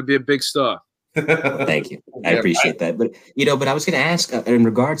that. You're going to be a big star. Thank you. I appreciate that. But but I was going to ask in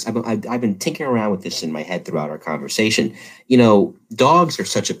regards. I've been tinkering around with this in my head throughout our conversation. Dogs are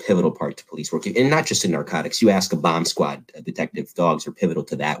such a pivotal part to police work, and not just in narcotics. You ask a bomb squad detective, dogs are pivotal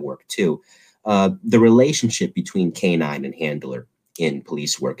to that work too. The relationship between canine and handler in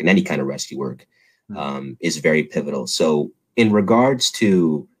police work and any kind of rescue work is very pivotal. So in regards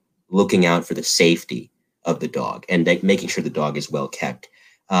to looking out for the safety of the dog and making sure the dog is well kept,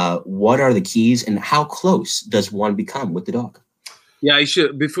 what are the keys and how close does one become with the dog? Yeah, I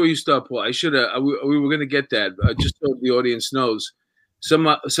should, before you start, Paul, I should have, we were going to get that, just so the audience knows.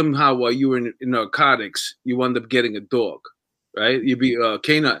 Somehow while you were in narcotics, you wound up getting a dog, right? You'd be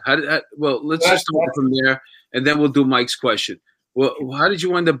canine. Well, let's just start from there, and then we'll do Mike's question. Well, how did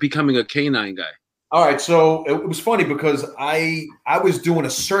you wind up becoming a canine guy? All right, so it was funny because I was doing a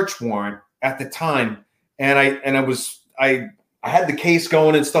search warrant at the time, and I had the case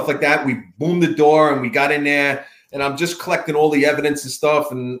going and stuff like that. We boomed the door and we got in there, and I'm just collecting all the evidence and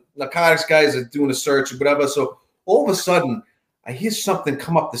stuff, and narcotics guys are doing a search or whatever. So all of a sudden, I hear something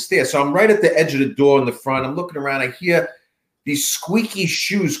come up the stairs. So I'm right at the edge of the door in the front. I'm looking around. I hear these squeaky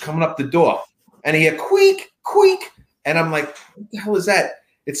shoes coming up the door. And I hear squeak, squeak. And I'm like, what the hell is that?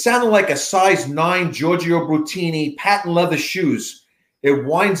 It sounded like a size 9 Giorgio Brutini patent leather shoes. It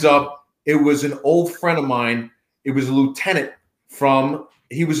winds up, it was an old friend of mine. It was a lieutenant from,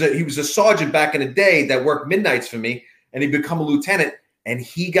 he was a sergeant back in the day that worked midnights for me, and he become a lieutenant, and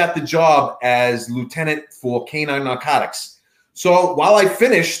he got the job as lieutenant for Canine Narcotics. So while I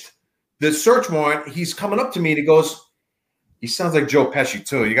finished the search warrant, he's coming up to me and he goes, he sounds like Joe Pesci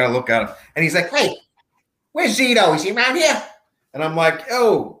too. You got to look at him. And he's like, hey, where's Zito? Is he around here? And I'm like,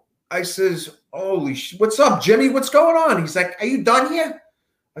 oh, I says, holy shit, what's up, Jimmy? What's going on? He's like, are you done here?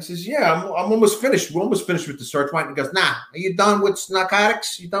 I says, yeah, I'm almost finished. We're almost finished with the search warrant. He goes, nah, are you done with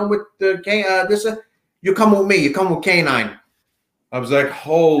narcotics? You done with the this? You come with me. You come with Canine. I was like,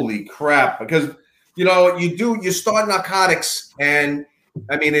 holy crap. Because, you know, you start narcotics, and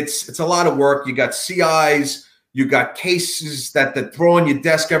I mean, it's a lot of work. You got CIs, you got cases that throw on your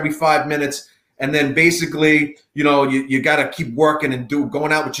desk every 5 minutes. And then basically, you know, you got to keep working and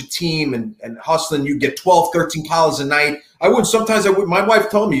going out with your team and hustling. You get 12, 13 callers a night. Sometimes my wife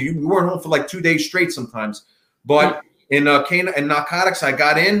told me we weren't home for like 2 days straight sometimes. But in narcotics, I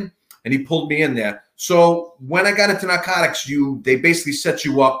got in and he pulled me in there. So when I got into narcotics, they basically set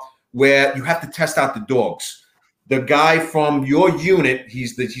you up where you have to test out the dogs. The guy from your unit,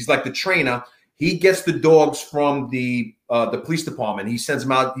 he's like the trainer. He gets the dogs from the police department. He sends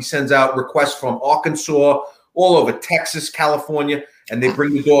them out. He sends out requests from Arkansas, all over Texas, California, and they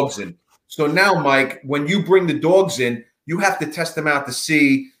bring the dogs in. So now, Mike, when you bring the dogs in, you have to test them out to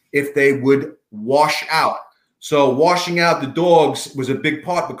see if they would wash out. So washing out the dogs was a big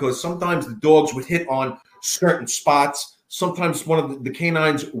part because sometimes the dogs would hit on certain spots. Sometimes one of the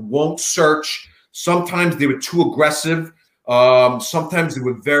canines won't search. Sometimes they were too aggressive. Sometimes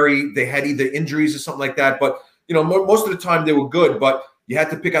they had either injuries or something like that. But, you know, most of the time they were good, but you had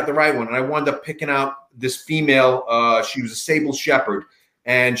to pick out the right one. And I wound up picking out this female. She was a sable shepherd,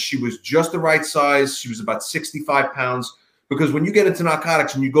 and she was just the right size. She was about 65 pounds, because when you get into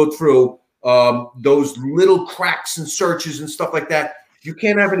narcotics and you go through those little cracks and searches and stuff like that, you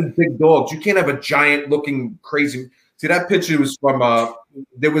can't have any big dogs. You can't have a giant looking crazy. See, that picture was from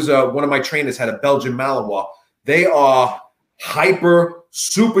there was one of my trainers had a Belgian Malinois. They are hyper,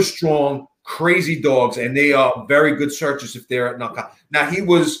 super strong, crazy dogs, and they are very good searchers if they're at narcotics. Now he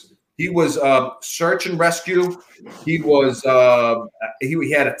was search and rescue. He was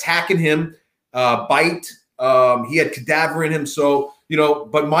he had attack in him, bite. He had cadaver in him. So, you know,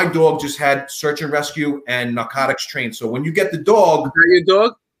 but my dog just had search and rescue and narcotics trained. So when you get the dog, is that your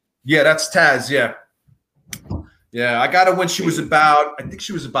dog? Yeah, that's Taz. Yeah. Yeah, I got her when she was I think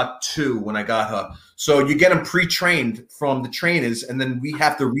she was about 2 when I got her. So you get them pre-trained from the trainers, and then we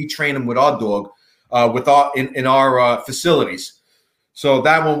have to retrain them with our dog, in our facilities. So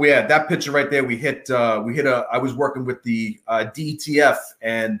that one, we had that picture right there. I was working with the DETF,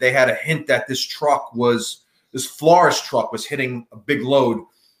 and they had a hint that this florist truck was hitting a big load.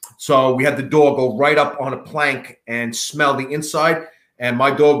 So we had the dog go right up on a plank and smell the inside. And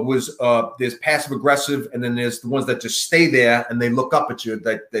my dog was there's passive aggressive, and then there's the ones that just stay there and they look up at you.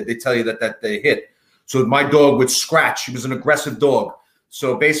 That they tell you that they hit. So my dog would scratch. She was an aggressive dog.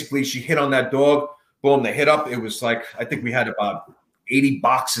 So basically, she hit on that dog. Boom, they hit up. It was like, I think we had about 80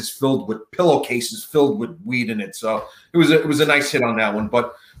 boxes filled with pillowcases filled with weed in it. So it was a nice hit on that one.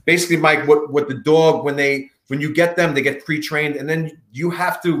 But basically, Mike, what the dog, when you get them, they get pre-trained, and then you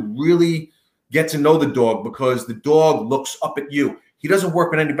have to really get to know the dog, because the dog looks up at you. He doesn't work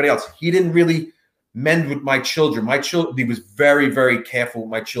with anybody else. He didn't really mend with my children. He was very, very careful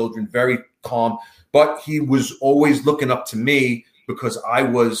with my children, very calm, but he was always looking up to me because I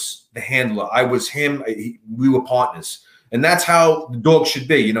was the handler. I was him. We were partners. And that's how the dog should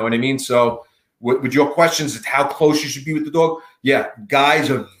be. You know what I mean? So with your questions, how close you should be with the dog. Yeah, guys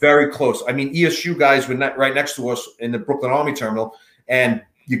are very close. I mean, ESU guys were right next to us in the Brooklyn Army Terminal. And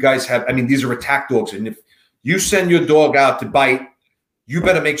you guys these are attack dogs. And if you send your dog out to bite, you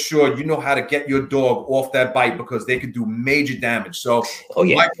better make sure you know how to get your dog off that bite, because they could do major damage. So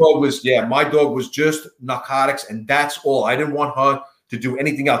my dog was just narcotics, and that's all. I didn't want her to do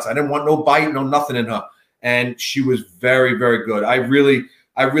anything else. I didn't want no bite, no nothing in her. And she was very, very good. I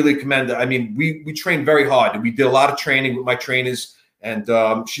really commend her. I mean, we trained very hard. We did a lot of training with my trainers, and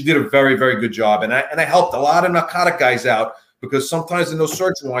she did a very, very good job. And I helped a lot of narcotic guys out, because sometimes in those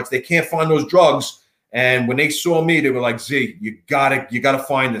search warrants, they can't find those drugs. And when they saw me, they were like, Z, you gotta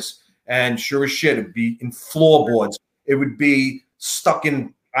find this. And sure as shit, it'd be in floorboards. It would be stuck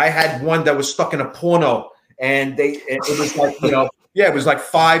in, I had one that was stuck in a porno, and it was like, you know, yeah, it was like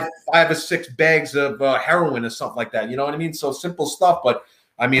five or six bags of heroin or something like that. You know what I mean? So simple stuff, but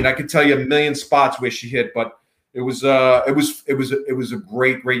I mean, I could tell you a million spots where she hit, but it was a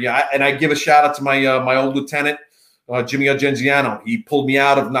great year. And I give a shout out to my old lieutenant, Jimmy Argenziano. He pulled me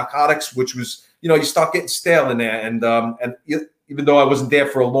out of narcotics, which was, you know, you start getting stale in there. And even though I wasn't there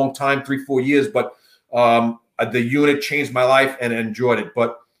for a long time, 3-4 years, but the unit changed my life and I enjoyed it.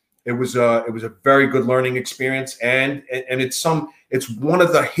 But it was a very good learning experience, and it's one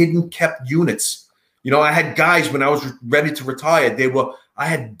of the hidden kept units. You know, I had guys when I was ready to retire. I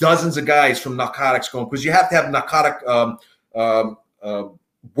had dozens of guys from narcotics going, because you have to have narcotic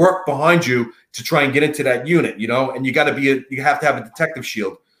work behind you to try and get into that unit. You know, and you have to have a detective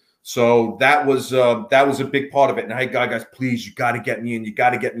shield. So that was a big part of it. And I had guys, please, you got to get me in. You got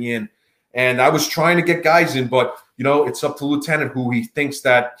to get me in. And I was trying to get guys in, but you know, it's up to Lieutenant who he thinks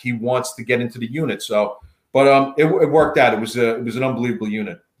that he wants to get into the unit. So, but it worked out. It was an unbelievable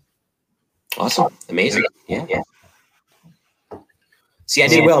unit. Awesome, amazing, yeah. See, I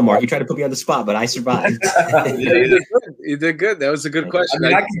did well, Mark. You tried to put me on the spot, but I survived. You did good. That was a good question. I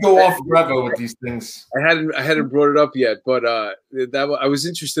mean, I could go off forever with these things. I hadn't brought it up yet, but I was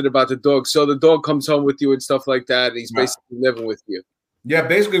interested about the dog. So the dog comes home with you and stuff like that, and he's basically living with you. Yeah,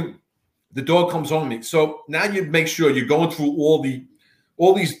 basically. The dog comes home with me. So now you make sure you're going through all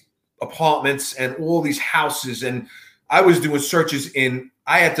these apartments and all these houses. And I was doing searches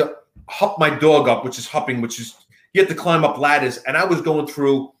I had to hup my dog up, which is hupping, which is you have to climb up ladders. And I was going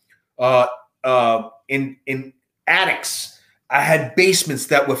through in attics. I had basements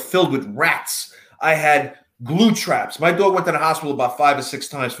that were filled with rats. I had glue traps. My dog went to the hospital about 5 or 6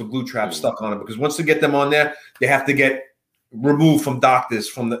 times for glue traps stuck on him, because once they get them on there, they have to get removed from doctors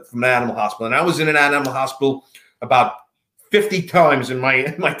from the animal hospital. And I was in an animal hospital about 50 times in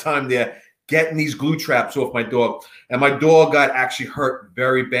my time there, getting these glue traps off my dog. And my dog got actually hurt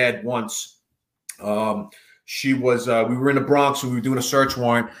very bad once. We were in the Bronx and we were doing a search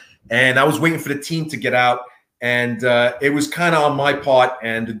warrant, and I was waiting for the team to get out. And it was kind of on my part,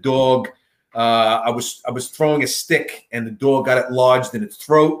 and the dog, I was throwing a stick, and the dog got it lodged in its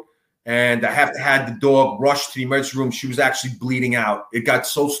throat. And I had the dog rush to the emergency room. She was actually bleeding out. It got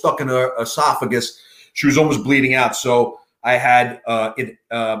so stuck in her esophagus, she was almost bleeding out. So I had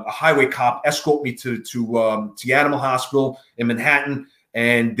a highway cop escort me to the animal hospital in Manhattan,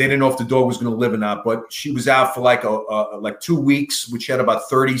 and they didn't know if the dog was going to live or not. But she was out for like 2 weeks, which had about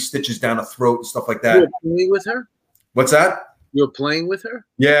 30 stitches down her throat and stuff like that. You were playing with her? What's that? You were playing with her?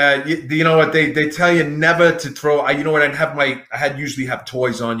 Yeah, you know what they tell you never to throw. You know what? I usually have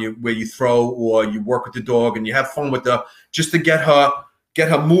toys on you where you throw, or you work with the dog and you have fun with just to get her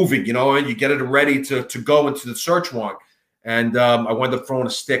moving. You know, and you get her ready to go into the search warrant. And I wound up throwing a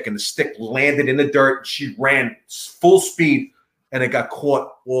stick, and the stick landed in the dirt. She ran full speed, and it got caught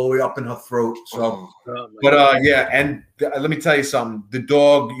all the way up in her throat. So, yeah. And let me tell you something. The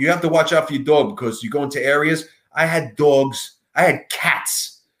dog, you have to watch out for your dog, because you go into areas. I had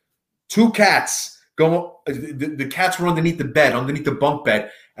cats, 2 cats going. The cats were underneath the bed, underneath the bunk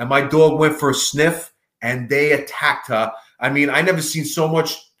bed, and my dog went for a sniff, and they attacked her. I mean, I never seen so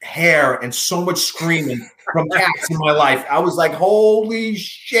much hair and so much screaming from cats in my life. I was like, holy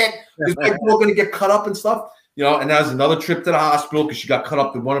shit, is my dog going to get cut up and stuff? You know, and that was another trip to the hospital because she got cut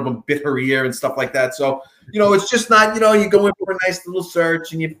up. One of them bit her ear and stuff like that. So, you know, it's just not, you know, you go in for a nice little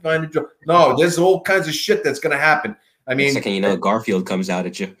search and you find a job. No, there's all kinds of shit that's going to happen. I mean, second, you know, Garfield comes out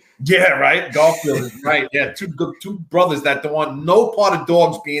at you. Yeah, right. Garfield is right. Yeah, two brothers that don't want no part of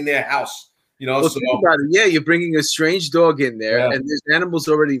dogs being in their house. You know, well, so think about it. Yeah, you're bringing a strange dog in there, and there's animals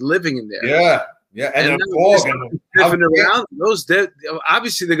already living in there. Yeah, yeah, and a dog sniffing around. Those,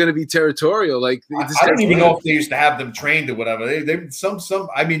 obviously, they're going to be territorial. Like I don't even know if they used to have them trained or whatever. They some.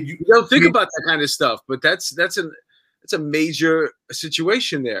 I mean, you don't think about that kind of stuff, but that's a major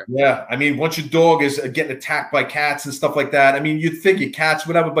situation there. Yeah, I mean, once your dog is getting attacked by cats and stuff like that, I mean, you'd think your cats,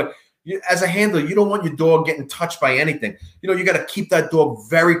 whatever, but as a handler, you don't want your dog getting touched by anything. You know, you got to keep that dog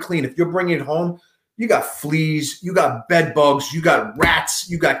very clean. If you're bringing it home, you got fleas, you got bed bugs, you got rats,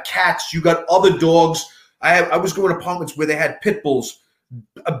 you got cats, you got other dogs. I was going to apartments where they had pit bulls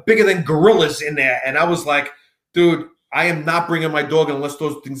bigger than gorillas in there, and I was like, dude, I am not bringing my dog unless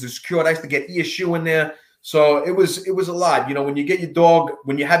those things are secured. I used to get ESU in there. So it was a lot. You know, when you get your dog,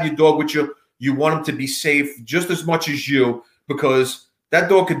 when you have your dog with you, you want him to be safe just as much as you, because that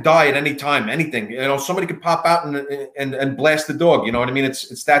dog could die at any time, anything. You know, somebody could pop out and blast the dog. You know what I mean?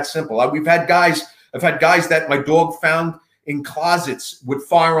 It's that simple. I've had guys that my dog found in closets with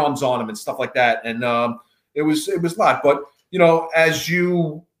firearms on them and stuff like that. And it was a lot. But, you know, as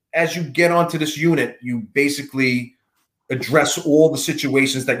you as you get onto this unit, you basically address all the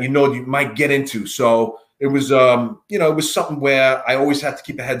situations that you might get into. So it was, it was something where I always had to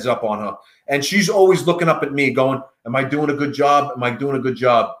keep a heads up on her. And she's always looking up at me going, am I doing a good job? Am I doing a good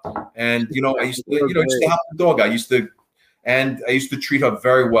job? And, I used to, used to help the dog. I used to treat her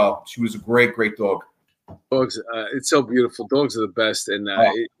very well. She was a great, great dog. Dogs, it's so beautiful. Dogs are the best. And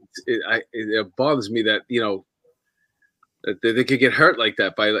it bothers me that, that they could get hurt like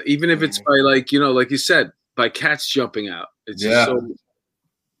that by, even if it's by like you said, by cats jumping out. It's just so.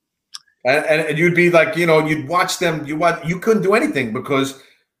 And you'd be like, you'd watch them. You couldn't do anything because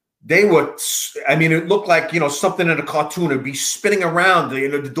they were. I mean, it looked like something in a cartoon. It'd be spinning around.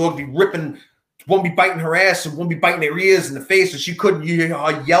 The dog would be ripping. One be biting her ass, and one be biting their ears and the face, and she couldn't. You hear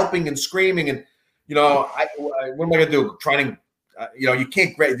her yelping and screaming, and what am I gonna do? Trying to, you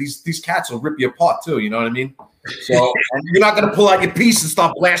can't. These cats will rip you apart too. You know what I mean? So you're not going to pull out your piece and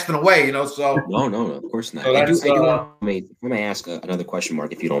start blasting away, So no, of course not. So let me ask another question,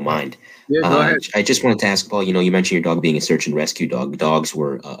 Mark, if you don't mind. Yeah, go ahead. I just wanted to ask, Paul. You mentioned your dog being a search and rescue dog. Dogs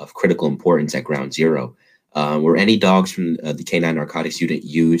were of critical importance at Ground Zero. Were any dogs from the Canine Narcotics Unit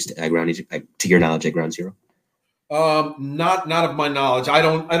used at to your knowledge, at Ground Zero? Not of my knowledge. I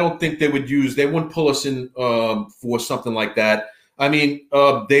don't think they would use. They wouldn't pull us in for something like that. I mean,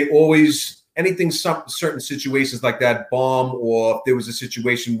 they always. Anything, certain situations like that, bomb, or if there was a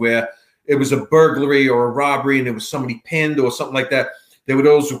situation where it was a burglary or a robbery and there was somebody pinned or something like that, they would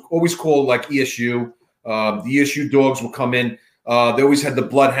always call like ESU. The ESU dogs would come in. They always had the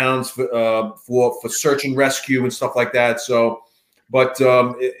bloodhounds for search and rescue and stuff like that. So, but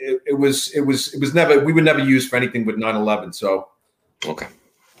it was never. We were never used for anything with 9/11. So, okay,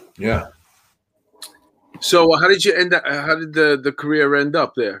 yeah. So how did you end up? How did the career end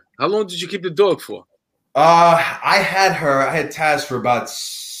up there? How long did you keep the dog for? I had Taz for about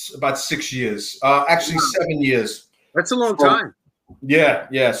 6 years. Actually, 7 years. That's a long time.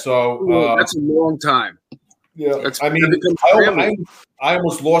 Yeah. So that's a long time. Yeah, I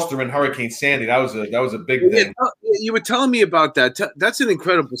almost lost her in Hurricane Sandy. That was a big thing. You were telling me about that. That's an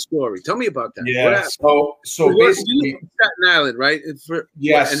incredible story. Tell me about that. Yeah. So basically, you live in Staten Island, right?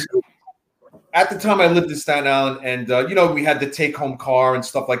 Yes. At the time, I lived in Staten Island, and we had the take-home car and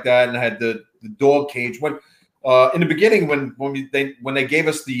stuff like that, and I had the dog cage. When in the beginning, when they gave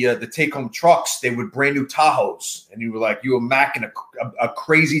us the take-home trucks, they were brand new Tahoes, and you were macking a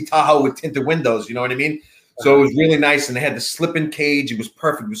crazy Tahoe with tinted windows. You know what I mean? So it was really nice, and they had the slip-in cage. It was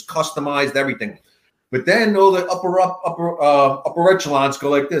perfect. It was customized, everything. But then all the upper echelons go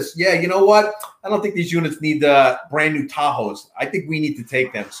like this. Yeah, you know what? I don't think these units need brand new Tahoes. I think we need to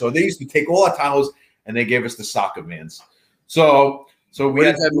take them. So they used to take all our Tahoes, and they gave us the soccer vans. So we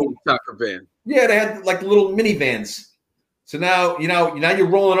had a soccer van. Yeah, they had like little minivans. So now you're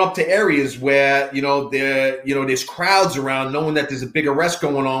rolling up to areas where there's crowds around, knowing that there's a big arrest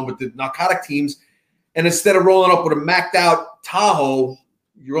going on with the narcotic teams, and instead of rolling up with a maxed out Tahoe,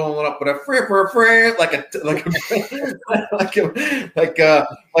 you're rolling up with a free,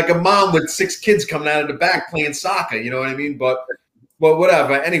 like a mom with 6 kids coming out of the back playing soccer. You know what I mean? But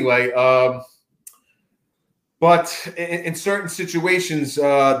whatever. Anyway, but in certain situations,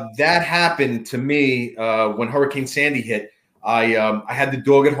 that happened to me when Hurricane Sandy hit. I had the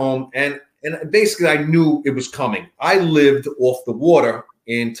dog at home, and basically I knew it was coming. I lived off the water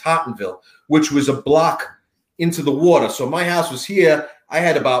in Tottenville, which was a block into the water. So my house was here. I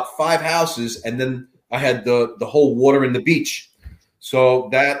had about 5 houses, and then I had the whole water in the beach. So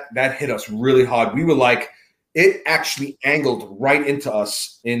that hit us really hard. We were like, it actually angled right into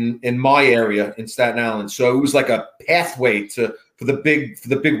us in my area in Staten Island. So it was like a pathway for the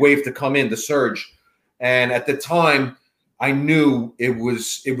big wave to come in, the surge. And at the time, I knew it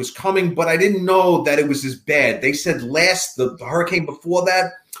was coming, but I didn't know that it was as bad. They said the hurricane before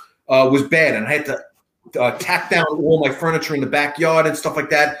that was bad, and I had to tack down all my furniture in the backyard and stuff like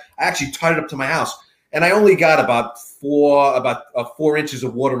that. I actually tied it up to my house, and I only got about 4 inches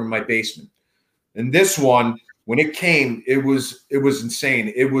of water in my basement. And this one, when it came, it was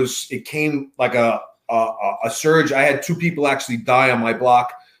insane. It came like a surge. I had 2 people actually die on my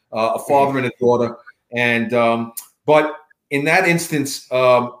block, a father and a daughter. And but in that instance,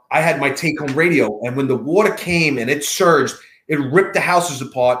 I had my take-home radio, and when the water came and it surged, it ripped the houses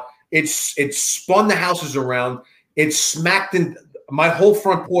apart. It spun the houses around. It smacked in. My whole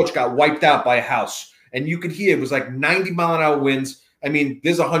front porch got wiped out by a house, and you could hear it was like 90-mile-an-hour winds. I mean,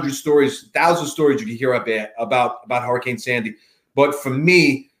 there's 100 stories, 1,000 stories you can hear up there about Hurricane Sandy. But for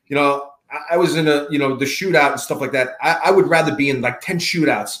me, I was in the shootout and stuff like that. I would rather be in like 10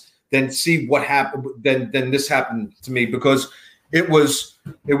 shootouts than see what happened than this happened to me, because It was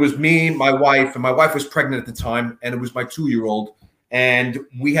me, my wife, and my wife was pregnant at the time, and it was my 2-year-old, and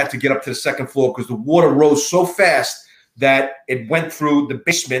we had to get up to the second floor because the water rose so fast that it went through the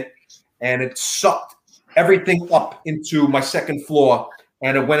basement and it sucked everything up into my second floor,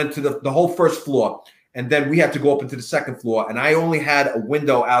 and it went into the whole first floor. And then we had to go up into the second floor, and I only had a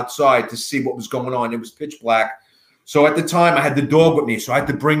window outside to see what was going on. It was pitch black. So at the time, I had the dog with me, so I had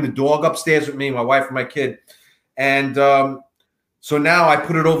to bring the dog upstairs with me, my wife and my kid. And so now I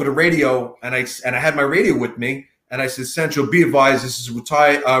put it over the radio, and I had my radio with me, and I said, Central, be advised, this is a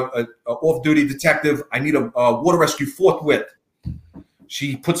retired, off-duty detective. I need a water rescue forthwith.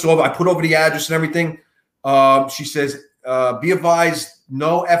 She puts over, I put over the address and everything. She says, be advised,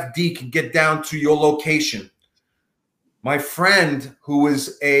 no FD can get down to your location. My friend, who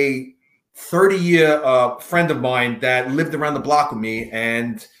is a 30-year friend of mine that lived around the block with me,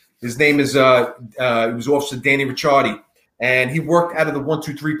 and his name is, he was Officer Danny Ricciardi. And he worked out of the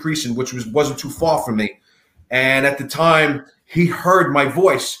 123 precinct, which wasn't too far from me. And at the time, he heard my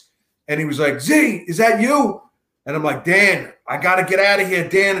voice, and he was like, Z, is that you? And I'm like, Dan, I got to get out of here.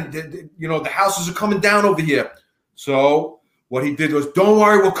 Dan, you know, the houses are coming down over here. So what he did was, don't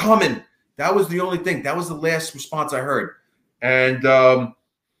worry, we're coming. That was the only thing. That was the last response I heard. And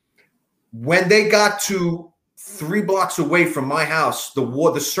when they got to 3 blocks away from my house,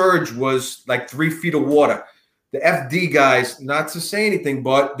 the surge was like 3 feet of water. The FD guys, not to say anything,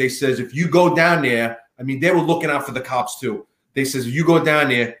 but they says, if you go down there, I mean, they were looking out for the cops too. They says, if you go down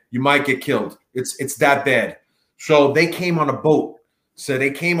there, you might get killed. It's that bad. So they came on a boat. So they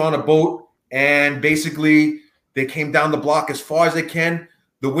came on a boat, and basically they came down the block as far as they can.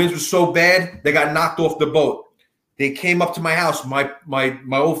 The winds were so bad, they got knocked off the boat. They came up to my house. My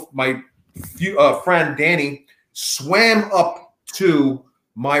friend Danny swam up to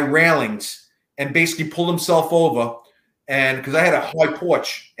my railings and basically pulled himself over, and because I had a high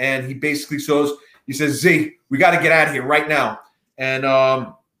porch, and he basically he says, Z, we got to get out of here right now. And I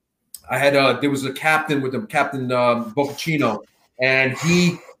had there was a captain with him, Captain Boccacino, and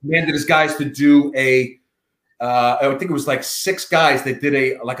he commanded his guys to do I think it was like 6 guys that did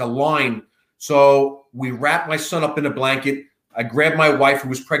a line. So we wrapped my son up in a blanket. I grabbed my wife, who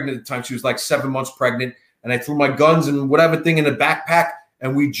was pregnant at the time. She was like 7 months pregnant, and I threw my guns and whatever thing in the backpack.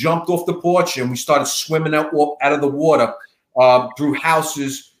 And we jumped off the porch, and we started swimming out of the water, through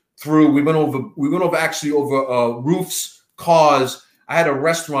houses, we went over actually over roofs, cars. I had a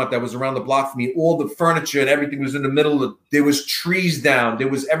restaurant that was around the block from me. All the furniture and everything was in the middle. There was trees down. There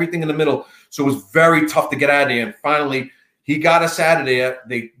was everything in the middle. So it was very tough to get out of there. And finally, he got us out of there.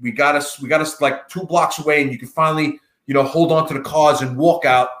 We got us like 2 blocks away, and you could finally, you know, hold on to the cars and walk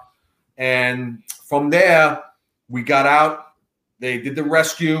out. And from there, we got out. They did the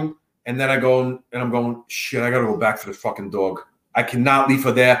rescue, and then I'm going, shit, I got to go back for the fucking dog. I cannot leave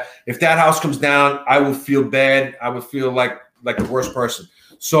her there. If that house comes down, I will feel bad. I would feel like the worst person.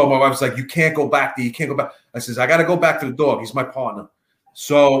 So my wife's like, you can't go back there. You can't go back. I says, I got to go back to the dog. He's my partner.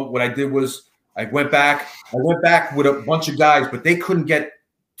 So what I did was I went back with a bunch of guys, but they couldn't get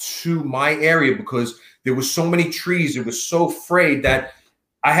to my area because there was so many trees. It was so frayed that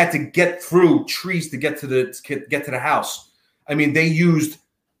I had to get through trees to get to the house. I mean, they used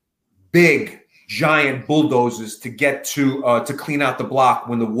big, giant bulldozers to get to clean out the block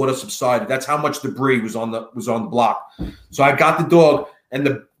when the water subsided. That's how much debris was on the block. So I got the dog, and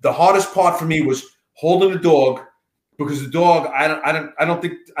the hardest part for me was holding the dog, because the dog, I don't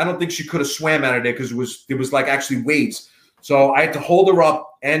think she could have swam out of there, because it was like actually waves. So I had to hold her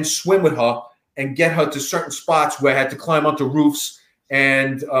up and swim with her and get her to certain spots where I had to climb onto roofs.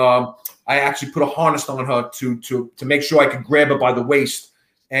 And I actually put a harness on her to make sure I could grab her by the waist.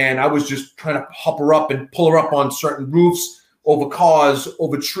 And I was just trying to hop her up and pull her up on certain roofs, over cars,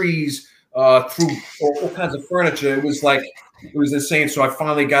 over trees, through all kinds of furniture. It was insane. So I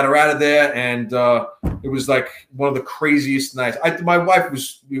finally got her out of there, and it was like one of the craziest nights. I told my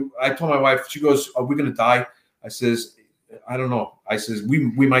wife, she goes, "Are we gonna die?" I says, "I don't know." I says,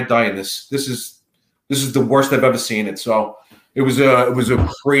 "We might die in this. This is the worst I've ever seen it." So it was a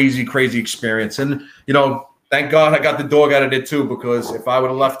crazy, crazy experience. And you know, thank God I got the dog out of there too, because if I would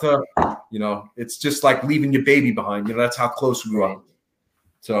have left her, you know, it's just like leaving your baby behind. You know, that's how close we are.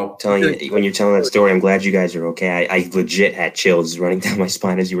 So telling you, when you're telling that story, I'm glad you guys are okay. I legit had chills running down my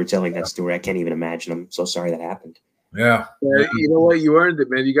spine as you were telling that story. I can't even imagine. I'm so sorry that happened. Yeah. You know what? You earned it,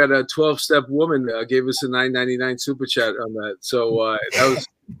 man. You got a 12-step woman gave us a $9.99 super chat on that. So that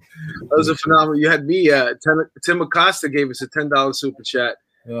was a phenomenal. You had me. Tim Acosta gave us a $10 super chat.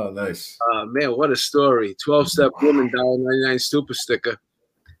 Oh, nice. Man, what a story. 12-step woman, $1.99 super sticker.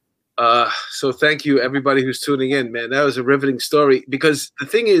 So thank you, everybody who's tuning in, man. That was a riveting story, because the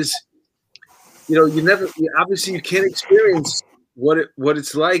thing is, obviously you can't experience what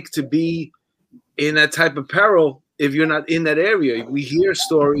it's like to be in that type of peril if you're not in that area. We hear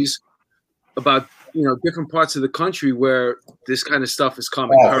stories about different parts of the country where this kind of stuff is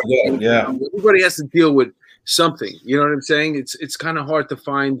common. Yeah. Everybody has to deal with something. You know what I'm saying? It's kind of hard to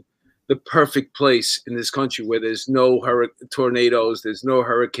find the perfect place in this country where there's no tornadoes, there's no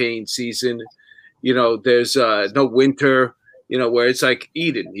hurricane season, there's no winter, where it's like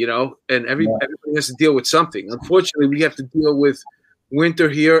Eden, and everybody has to deal with something. Unfortunately, we have to deal with winter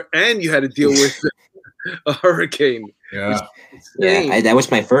here, and you had to deal with a hurricane. Yeah. That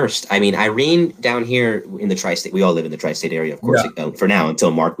was my first. I mean, Irene down here in the tri-state, we all live in the tri-state area, of course, for now,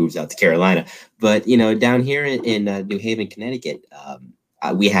 until Mark moves out to Carolina. But, down here in New Haven, Connecticut,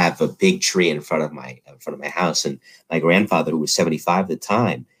 we have a big tree in front of my house. And my grandfather, who was 75 at the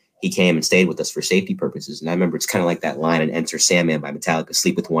time, he came and stayed with us for safety purposes. And I remember it's kind of like that line in Enter Sandman by Metallica,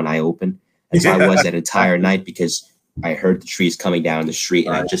 sleep with one eye open. And so I was that entire night, because I heard the trees coming down the street,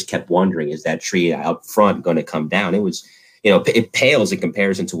 and I just kept wondering, is that tree out front going to come down? It was, it pales in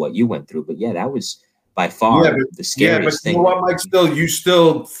comparison to what you went through. But yeah, that was by far the scariest thing. You know what, Mike? You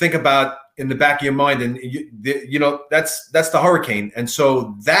still think about in the back of your mind, and that's the hurricane, and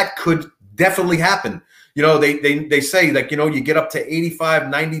so that could definitely happen. They say, like, you get up to 85,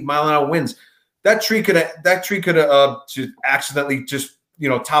 90 mile an hour winds. That tree could have just accidentally just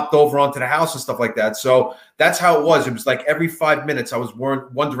topped over onto the house and stuff like that. So that's how it was. It was like every 5 minutes I was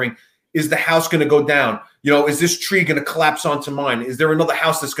wondering, is the house going to go down? Is this tree going to collapse onto mine? Is there another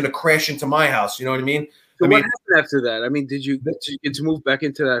house that's going to crash into my house? You know what I mean? So what happened after that? I mean, did you get to move back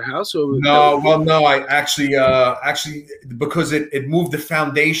into that house? Or no, I actually because it moved the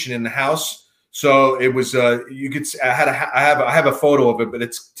foundation in the house. So it was you could I have a photo of it, but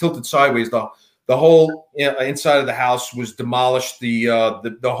it's tilted sideways. The whole inside of the house was demolished. The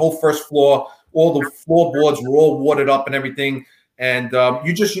whole first floor, all the floorboards were all watered up and everything. And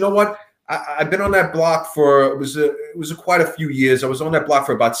you know what? I've been on that block for it was quite a few years. I was on that block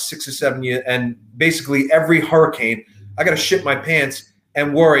for about 6 or 7 years, and basically every hurricane, I got to shit my pants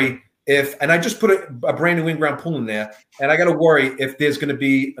and worry and I just put a brand new in-ground pool in there, and I got to worry if there's going to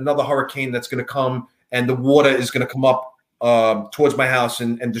be another hurricane that's going to come and the water is going to come up towards my house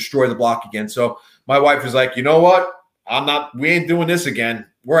and destroy the block again. So my wife was like, you know what? We ain't doing this again.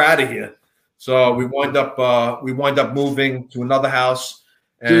 We're out of here. So we wind up moving to another house.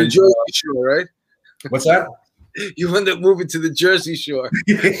 To the Jersey Shore, right? What's that? You end up moving to the Jersey Shore.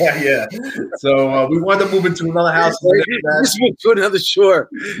 Yeah. So we wound up moving to another house. Just moved to another shore.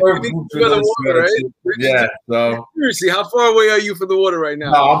 To the water, right? Yeah. So seriously, how far away are you from the water right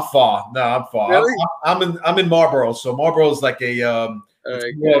now? No, I'm far. Really? I'm in Marlboro. So Marlboro is like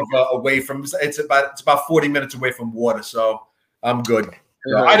away from. It's about 40 minutes away from water. So I'm good.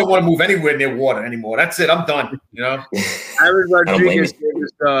 So I don't want to move anywhere near water anymore. That's it. I'm done. Aaron Rodriguez,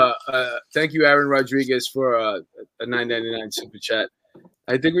 thank you, Aaron Rodriguez, for a $9.99 super chat.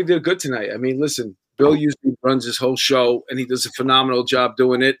 I think we did good tonight. I mean, listen, Bill usually runs his whole show, and he does a phenomenal job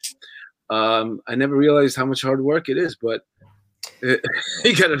doing it. I never realized how much hard work it is, but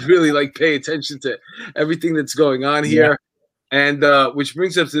you got to really pay attention to everything that's going on here. Yeah. And which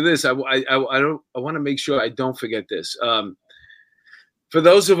brings us to this. I want to make sure I don't forget this. For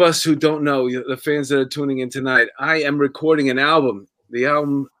those of us who don't know, the fans that are tuning in tonight, I am recording an album. The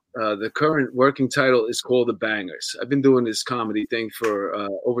album, the current working title is called The Bangers. I've been doing this comedy thing for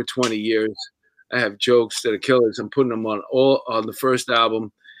over 20 years. I have jokes that are killers. I'm putting them on the first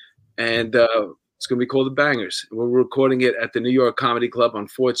album, and it's going to be called The Bangers. We're recording it at the New York Comedy Club on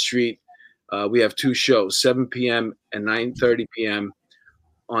 4th Street. We have 2 shows, 7 p.m. and 9:30 p.m.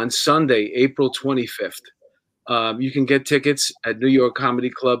 on Sunday, April 25th. You can get tickets at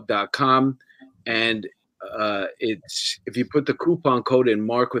newyorkcomedyclub.com, and if you put the coupon code in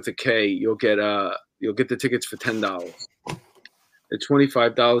Mark with a K, you'll get the tickets for $10. They're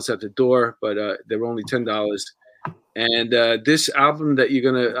 $25 at the door, but they're only $10. And this album that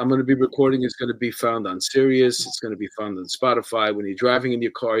I'm gonna be recording is gonna be found on Sirius. It's gonna be found on Spotify. When you're driving in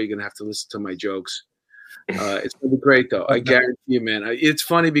your car, you're gonna have to listen to my jokes. It's gonna be great, though. I guarantee you, man. It's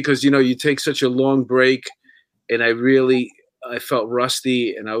funny because you take such a long break. And I felt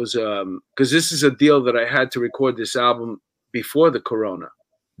rusty, and I was because this is a deal that I had to record this album before the Corona.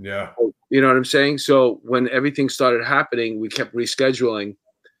 Yeah, you know what I'm saying. So when everything started happening, we kept rescheduling.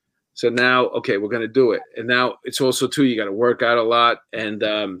 So now, okay, we're gonna do it. And now it's also too, you got to work out a lot, and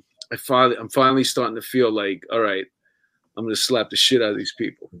I'm finally starting to feel like, all right, I'm gonna slap the shit out of these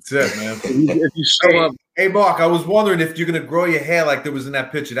people. That's it, man. If you show up, Hey, Mark, I was wondering if you're gonna grow your hair like there was in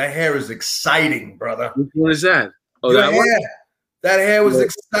that picture. That hair is exciting, brother. Which one is that? Oh, Your that hair. one? That hair was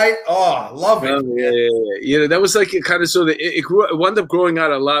exciting. Oh, love it. Yeah. That was like it kind of so that it grew. It wound up growing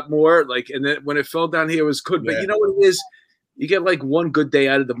out a lot more. Like, and then when it fell down here, it was good. But you know what it is? You get like one good day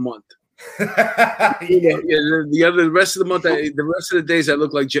out of the month. The rest of the month, the rest of the days, I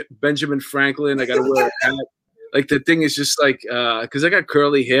look like Benjamin Franklin. I got to wear a hat. Like the thing is just like because I got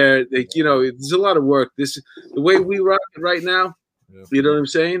curly hair. Like there's a lot of work. The way we rock it right now. Yeah. You know what I'm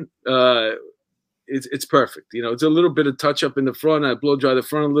saying? It's perfect. It's a little bit of touch up in the front. I blow dry the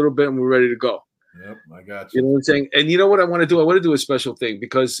front a little bit, and we're ready to go. Yep, I got you. You know what I'm saying? And you know what I want to do? I want to do a special thing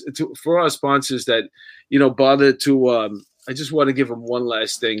because for our sponsors that bother to. I just want to give them one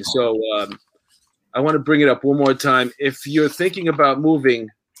last thing. So I want to bring it up one more time. If you're thinking about moving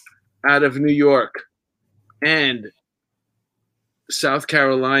out of New York and South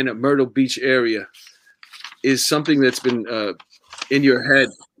Carolina, Myrtle Beach area is something that's been in your head,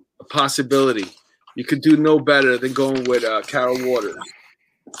 a possibility. You could do no better than going with Carol Waters.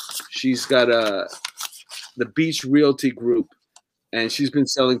 She's got the Beach Realty Group, and she's been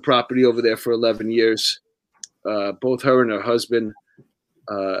selling property over there for 11 years. Both her and her husband,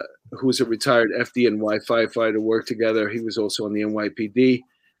 who's a retired FDNY firefighter, work together. He was also on the NYPD.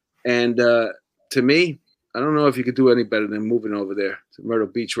 And to me, I don't know if you could do any better than moving over there to Myrtle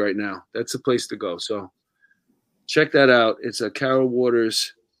Beach right now. That's the place to go. So check that out. It's a Carol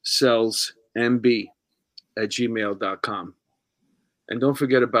Waters Sells MB@gmail.com. And don't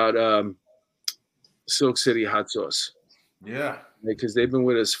forget about Silk City Hot Sauce. Yeah. Because they've been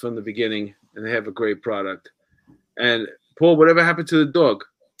with us from the beginning, and they have a great product. And, Paul, whatever happened to the dog?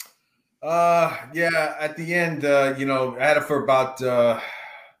 Yeah, at the end, I had it for about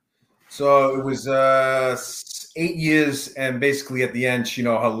so it was 8 years, and basically at the end,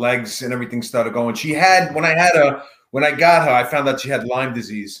 her legs and everything started going. She had when I got her, I found out she had Lyme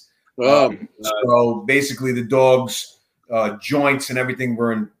disease. So basically the dog's joints and everything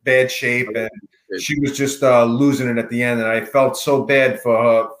were in bad shape, and she was just losing it at the end. And I felt so bad for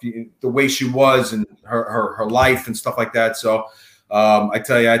her, the way she was and her life and stuff like that. So I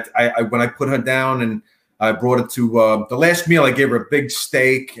tell you, I when I put her down and I brought her to the last meal, I gave her a big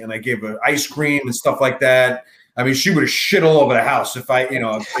steak and I gave her ice cream and stuff like that. I mean, she would have shit all over the house if I,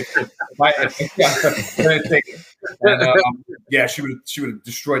 yeah, she would have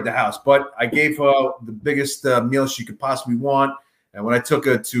destroyed the house. But I gave her the biggest meal she could possibly want. And when I took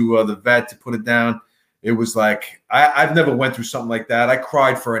her to the vet to put it down, it was like I've never went through something like that. I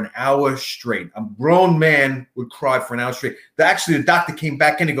cried for an hour straight. A grown man would cry for an hour straight. Actually, the doctor came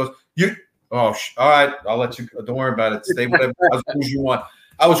back in and goes, all right, I'll let you. Don't worry about it. Stay whatever as you want.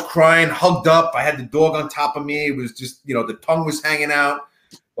 I was crying, hugged up. I had the dog on top of me. It was just, the tongue was hanging out.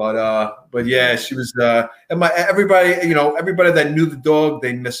 But yeah, she was. And everybody that knew the dog,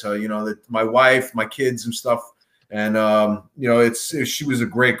 they miss her. My wife, my kids, and stuff. And she was a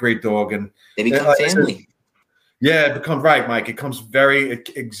great dog. And they become family. Yeah, it becomes right, Mike. It comes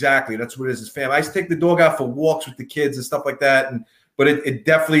exactly. That's what it is. It's family. I used to take the dog out for walks with the kids and stuff like that. But it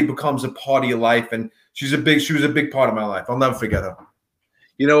definitely becomes a part of your life. And she was a big part of my life. I'll never forget her.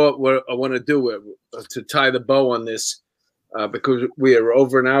 You know what I want to do to tie the bow on this, because we are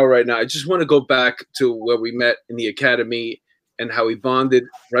over an hour right now. I just want to go back to where we met in the academy and how we bonded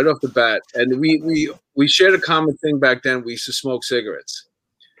right off the bat. And we shared a common thing back then. We used to smoke cigarettes.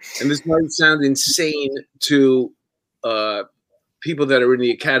 And this might sound insane to people that are in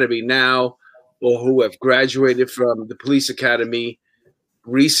the academy now or who have graduated from the police academy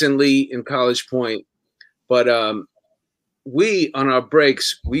recently in College Point. But we, on our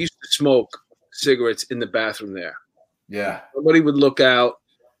breaks, we used to smoke cigarettes in the bathroom there. Yeah. Somebody would look out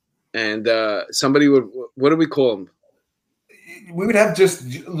and somebody would, what do we call them? We would have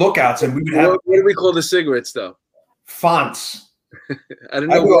just lookouts, and we would have. What do we call the cigarettes, though? Fonts. I don't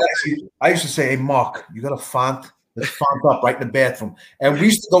know. I used to say, "Hey, Mark, you got a font? Let's font up right in the bathroom." And we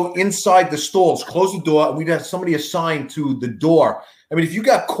used to go inside the stalls, close the door, and we'd have somebody assigned to the door. I mean, if you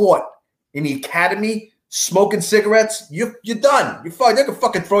got caught in the academy smoking cigarettes, you're done. You're fine. They can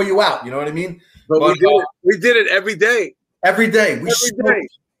fucking throw you out. You know what I mean? But we did it every day. Every day. Every day.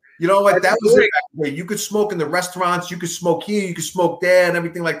 You know what? That was it. You could smoke in the restaurants. You could smoke here. You could smoke there, and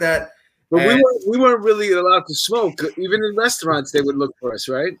everything like that. But we weren't really allowed to smoke. Even in restaurants, they would look for us,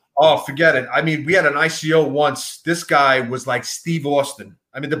 right? Oh, forget it. I mean, we had an ICO once. This guy was like Steve Austin.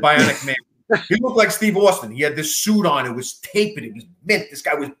 I mean, the Bionic Man. He looked like Steve Austin. He had this suit on. It was tapered. It was mint. This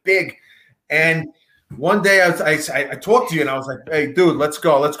guy was big. And one day I talked to you, and I was like, "Hey, dude, let's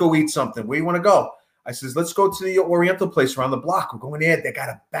go. Let's go eat something. Where you want to go?" I says, "Let's go to the Oriental place around the block. We're going there. They got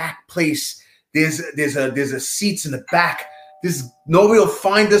a back place There's a seats in the back. Nobody will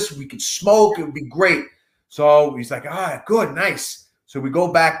find us. We can smoke. It would be great. So he's like, all right, good, nice. So we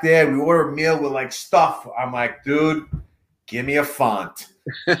go back there. We order a meal with like stuff. I'm like, dude, give me a font.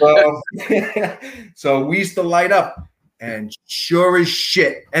 So we used to light up. And sure as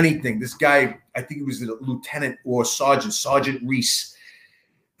shit, anything. This guy, I think he was a lieutenant or Sergeant Reese.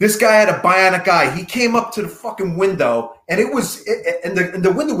 This guy had a bionic eye. He came up to the fucking window, and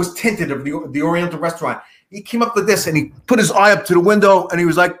the window was tinted of the Oriental restaurant. He came up to this, and he put his eye up to the window, and he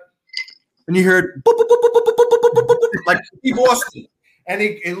was like, and you heard boop, boop, boop, boop, boop, boop, boop, boop, boop, like he lost it. And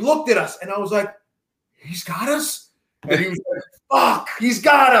he looked at us, and I was like, he's got us? And he was like, fuck, he's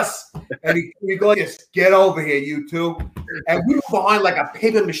got us. And he goes, get over here, you two. And we were behind like a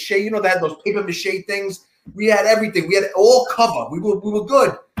paper mache, you know, those paper mache things. We had everything. We had it all covered. We were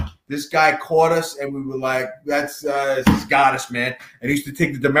good. This guy caught us, and we were like, he's got us, man. And he used to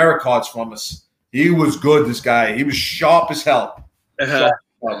take the demerit cards from us. He was good, this guy. He was sharp as hell. Sharp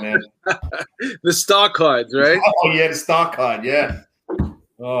as hell, man. The star cards, right? Oh, yeah, the star card, yeah.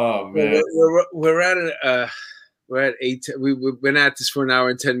 Oh, man. We're at 8. We've been at this for an hour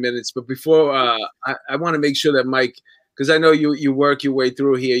and 10 minutes. But before, I want to make sure that Mike, because I know you work your way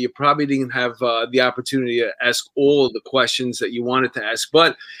through here, you probably didn't have the opportunity to ask all the questions that you wanted to ask.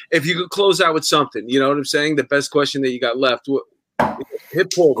 But if you could close out with something, you know what I'm saying? The best question that you got left.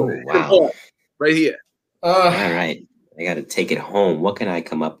 Hit Paul. Oh, wow. Hit Paul, right here. All right. I got to take it home. What can I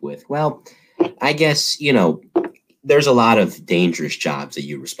come up with? Well, I guess, there's a lot of dangerous jobs that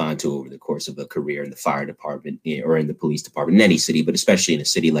you respond to over the course of a career in the fire department or in the police department in any city, but especially in a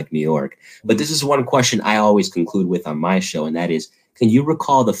city like New York. But this is one question I always conclude with on my show, and that is, can you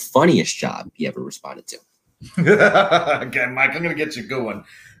recall the funniest job you ever responded to? Okay, Mike, I'm going to get you a good one.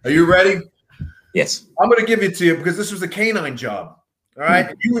 Are you ready? Yes. I'm going to give it to you because this was a canine job. All right.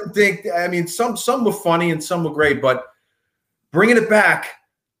 Mm-hmm. You would think, I mean, some were funny and some were great, but bringing it back,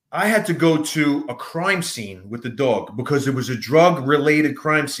 I had to go to a crime scene with the dog because it was a drug-related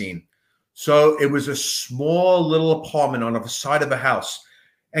crime scene. So it was a small little apartment on the side of a house.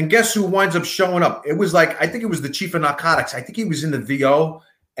 And guess who winds up showing up? It was like, I think it was the chief of narcotics. I think he was in the VO,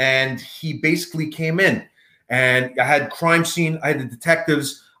 and he basically came in. And I had crime scene. I had the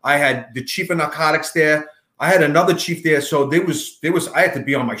detectives. I had the chief of narcotics there. I had another chief there. So I had to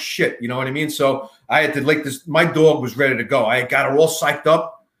be on my shit. You know what I mean? So I had to my dog was ready to go. I got her all psyched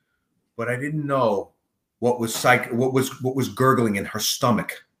up. But I didn't know what was gurgling in her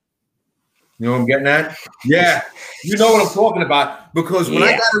stomach. You know what I'm getting at? Yeah. You know what I'm talking about. Because when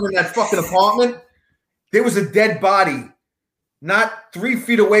I got her in that fucking apartment, there was a dead body not 3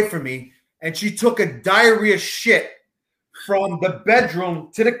 feet away from me. And she took a diarrhea shit from the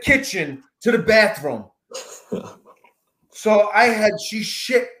bedroom to the kitchen to the bathroom. So she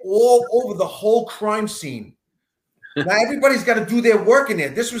shit all over the whole crime scene. Now everybody's got to do their work in there.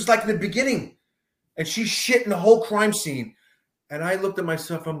 This was like in the beginning, and she's shit in the whole crime scene. And I looked at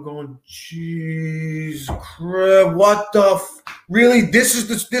myself. I'm going, jeez, crap! What the really? This is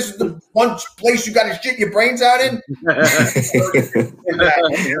the one place you got to shit your brains out in.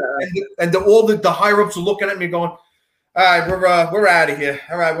 and all the higher ups are looking at me, going, "All right, we're out of here.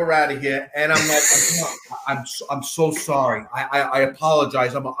 All right, we're out of here." And I'm like, I'm so sorry. I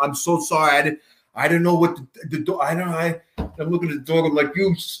apologize. I'm so sorry. I didn't know what the dog. I'm looking at the dog. I'm like,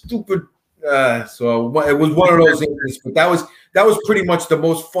 you stupid. So it was one of those things. But that was pretty much the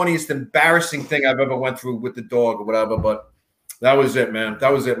most funniest, embarrassing thing I've ever went through with the dog or whatever. But that was it, man.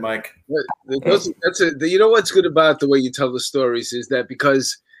 That was it, Mike. That's it. You know what's good about the way you tell the stories is that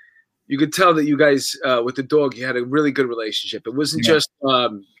because you could tell that you guys with the dog, you had a really good relationship. It wasn't just.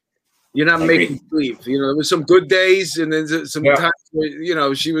 You're not making believe. There was some good days, and then some times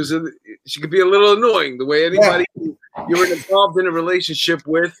where she could be a little annoying. The way anybody you're involved in a relationship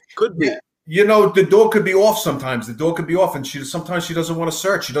with could be. The dog could be off sometimes. The dog could be off, and sometimes she doesn't want to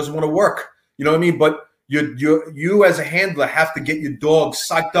search. She doesn't want to work. You know what I mean? But you as a handler have to get your dog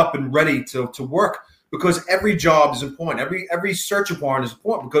psyched up and ready to work because every job is important. Every search warrant is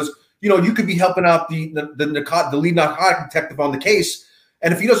important because you could be helping out the lead narcotic detective on the case.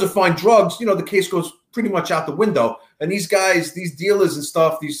 And if he doesn't find drugs, the case goes pretty much out the window. And these guys, these dealers and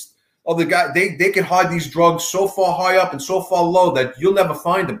stuff, these other guys, they can hide these drugs so far high up and so far low that you'll never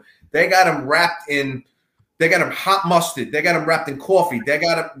find them. They got them wrapped in, they got them hot mustard. They got them wrapped in coffee. They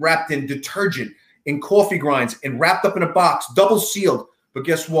got them wrapped in detergent, in coffee grinds, and wrapped up in a box, double sealed. But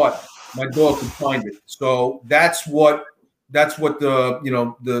guess what? My dog can find it. So that's what we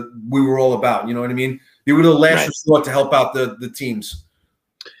were all about. You know what I mean? We were the last resort to help out the teams.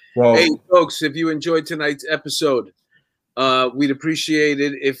 Well, hey, folks, if you enjoyed tonight's episode, we'd appreciate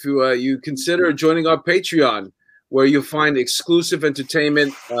it if you consider joining our Patreon, where you'll find exclusive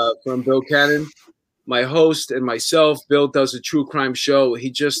entertainment from Bill Cannon, my host, and myself. Bill does a true crime show. He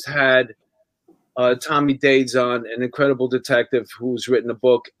just had Tommy Dades on, an incredible detective who's written a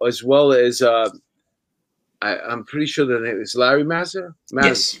book, as well as I'm pretty sure the name is Larry Mazza.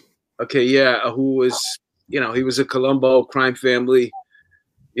 Yes. Okay, yeah, who was, he was a Colombo crime family,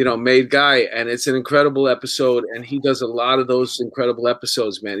 made guy, and it's an incredible episode, and he does a lot of those incredible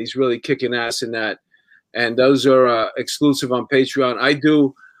episodes, man. He's really kicking ass in that, and those are exclusive on Patreon. I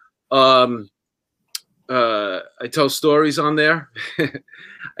do, I tell stories on there.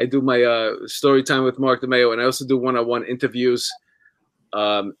 I do my story time with Mark DeMeo, and I also do one-on-one interviews,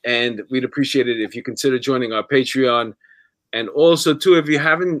 and we'd appreciate it if you consider joining our Patreon. And also, too, if you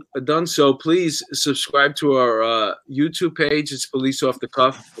haven't done so, please subscribe to our YouTube page. It's Police Off the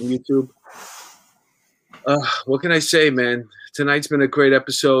Cuff on YouTube. What can I say, man? Tonight's been a great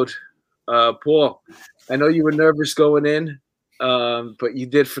episode. Paul, I know you were nervous going in, but you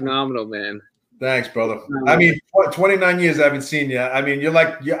did phenomenal, man. Thanks, brother. I mean, 29 years I haven't seen you. I mean,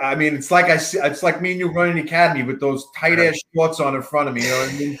 it's like me and you running the academy with those tight ass shorts on in front of me. You know what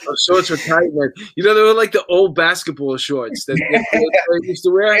I mean? Those shorts were tight, man. They were like the old basketball shorts that they used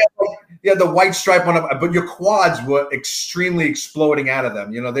to wear. Yeah, the white stripe on them, but your quads were extremely exploding out of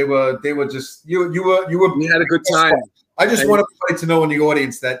them. They were just you were. We had a good time. I just want everybody to know in the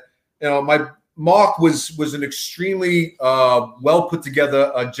audience that Mark was an extremely well put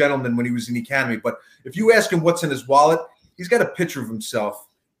together gentleman when he was in the academy. But if you ask him what's in his wallet, he's got a picture of himself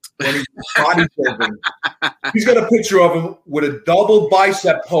when he's bodybuilding. He's got a picture of him with a double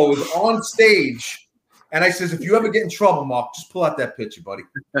bicep pose on stage. And I says, if you ever get in trouble, Mark, just pull out that picture, buddy.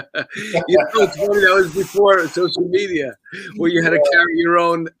 It's funny, that was before social media, where you had to carry your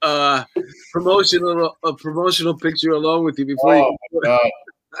own promotional picture along with you before you.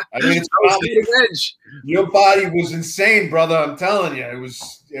 I mean, your body was insane, brother. I'm telling you, it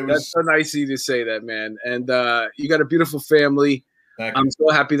was. That's so nice of you to say that, man. And you got a beautiful family. I'm so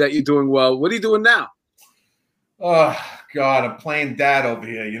happy that you're doing well. What are you doing now? Oh God, I'm playing dad over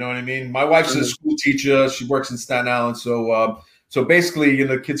here. You know what I mean? My wife's a school teacher. She works in Staten Island, so basically,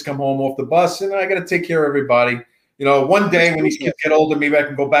 kids come home off the bus, and I got to take care of everybody. One day when these kids get older, maybe I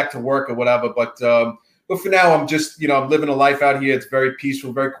can go back to work or whatever. But for now, I'm just, I'm living a life out here. It's very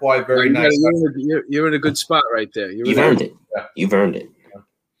peaceful, very quiet, very nice. You're in a good spot right there. You've earned it. Yeah. You've earned it.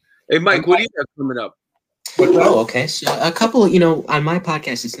 Hey, Mike, what do you have coming up? Oh, okay. So a couple, on my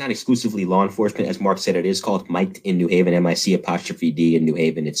podcast, it's not exclusively law enforcement. As Mark said, it is called Mike in New Haven, MIC''D in New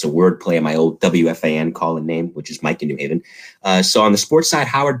Haven. It's a wordplay on my old WFAN call-in name, which is Mike in New Haven. So on the sports side,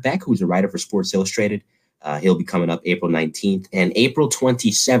 Howard Beck, who's a writer for Sports Illustrated, he'll be coming up April 19th. And April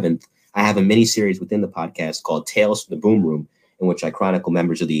 27th, I have a mini-series within the podcast called Tales from the Boom Room, in which I chronicle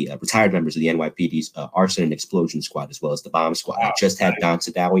retired members of the NYPD's arson and explosion squad, as well as the bomb squad. I just had Don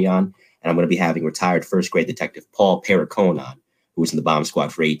Sadawi on, and I'm going to be having retired first-grade detective Paul Perricone on, who was in the bomb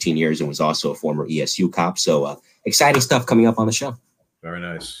squad for 18 years and was also a former ESU cop. So exciting stuff coming up on the show. Very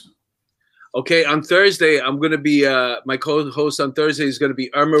nice. Okay, on Thursday, I'm going to be my co-host on Thursday is going to be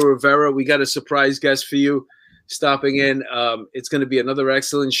Irma Rivera. We got a surprise guest for you stopping in. It's going to be another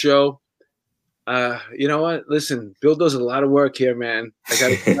excellent show. You know what? Listen, Bill does a lot of work here, man. I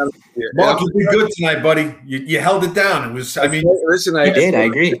got Mark, you did good tonight, buddy. You held it down. It was. I mean, listen, I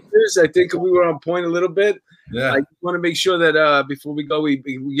agree. I think we were on point a little bit. Yeah. I just want to make sure that before we go, we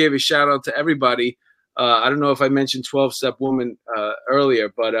gave a shout out to everybody. I don't know if I mentioned 12-Step Woman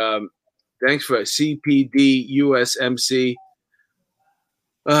earlier, but thanks for CPD USMC.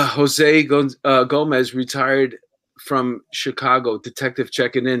 Jose Gomez retired from Chicago. Detective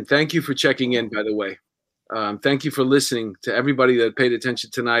checking in. Thank you for checking in, by the way. Thank you for listening to everybody that paid attention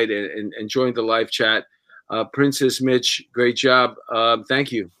tonight and joined the live chat. Princess Mitch, great job.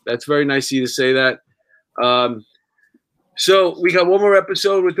 Thank you. That's very nice of you to say that. So we got one more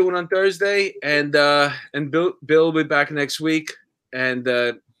episode we're doing on Thursday, and Bill will be back next week. And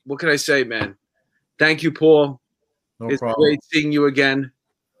what can I say, man? Thank you, Paul. No it's problem. Great seeing you again.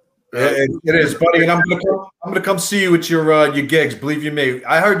 It is, buddy, and I'm gonna come see you at your gigs. Believe you me,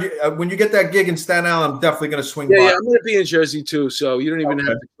 I heard you when you get that gig in Staten Island. I'm definitely gonna swing by. Yeah, I'm gonna be in Jersey too, so you don't even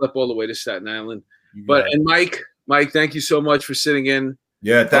have to flip all the way to Staten Island. And Mike, thank you so much for sitting in.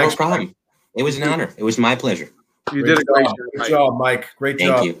 Yeah, thanks. No problem. It was an honor. It was my pleasure. You did a great job. Good job, Mike. Great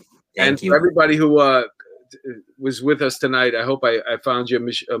job. Thank you. And for everybody who was with us tonight, I hope I found you,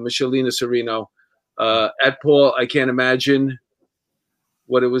 Michelina Serino. At Paul, I can't imagine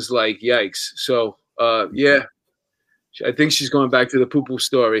what it was like. Yikes. So, yeah, I think she's going back to the poo-poo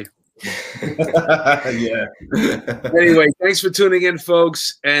story. Yeah. Anyway, thanks for tuning in,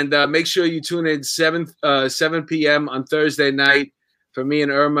 folks, and make sure you tune in 7 p.m. on Thursday night for me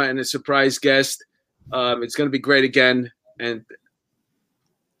and Irma and a surprise guest. It's going to be great again, and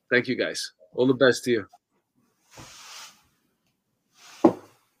thank you guys. All the best to you.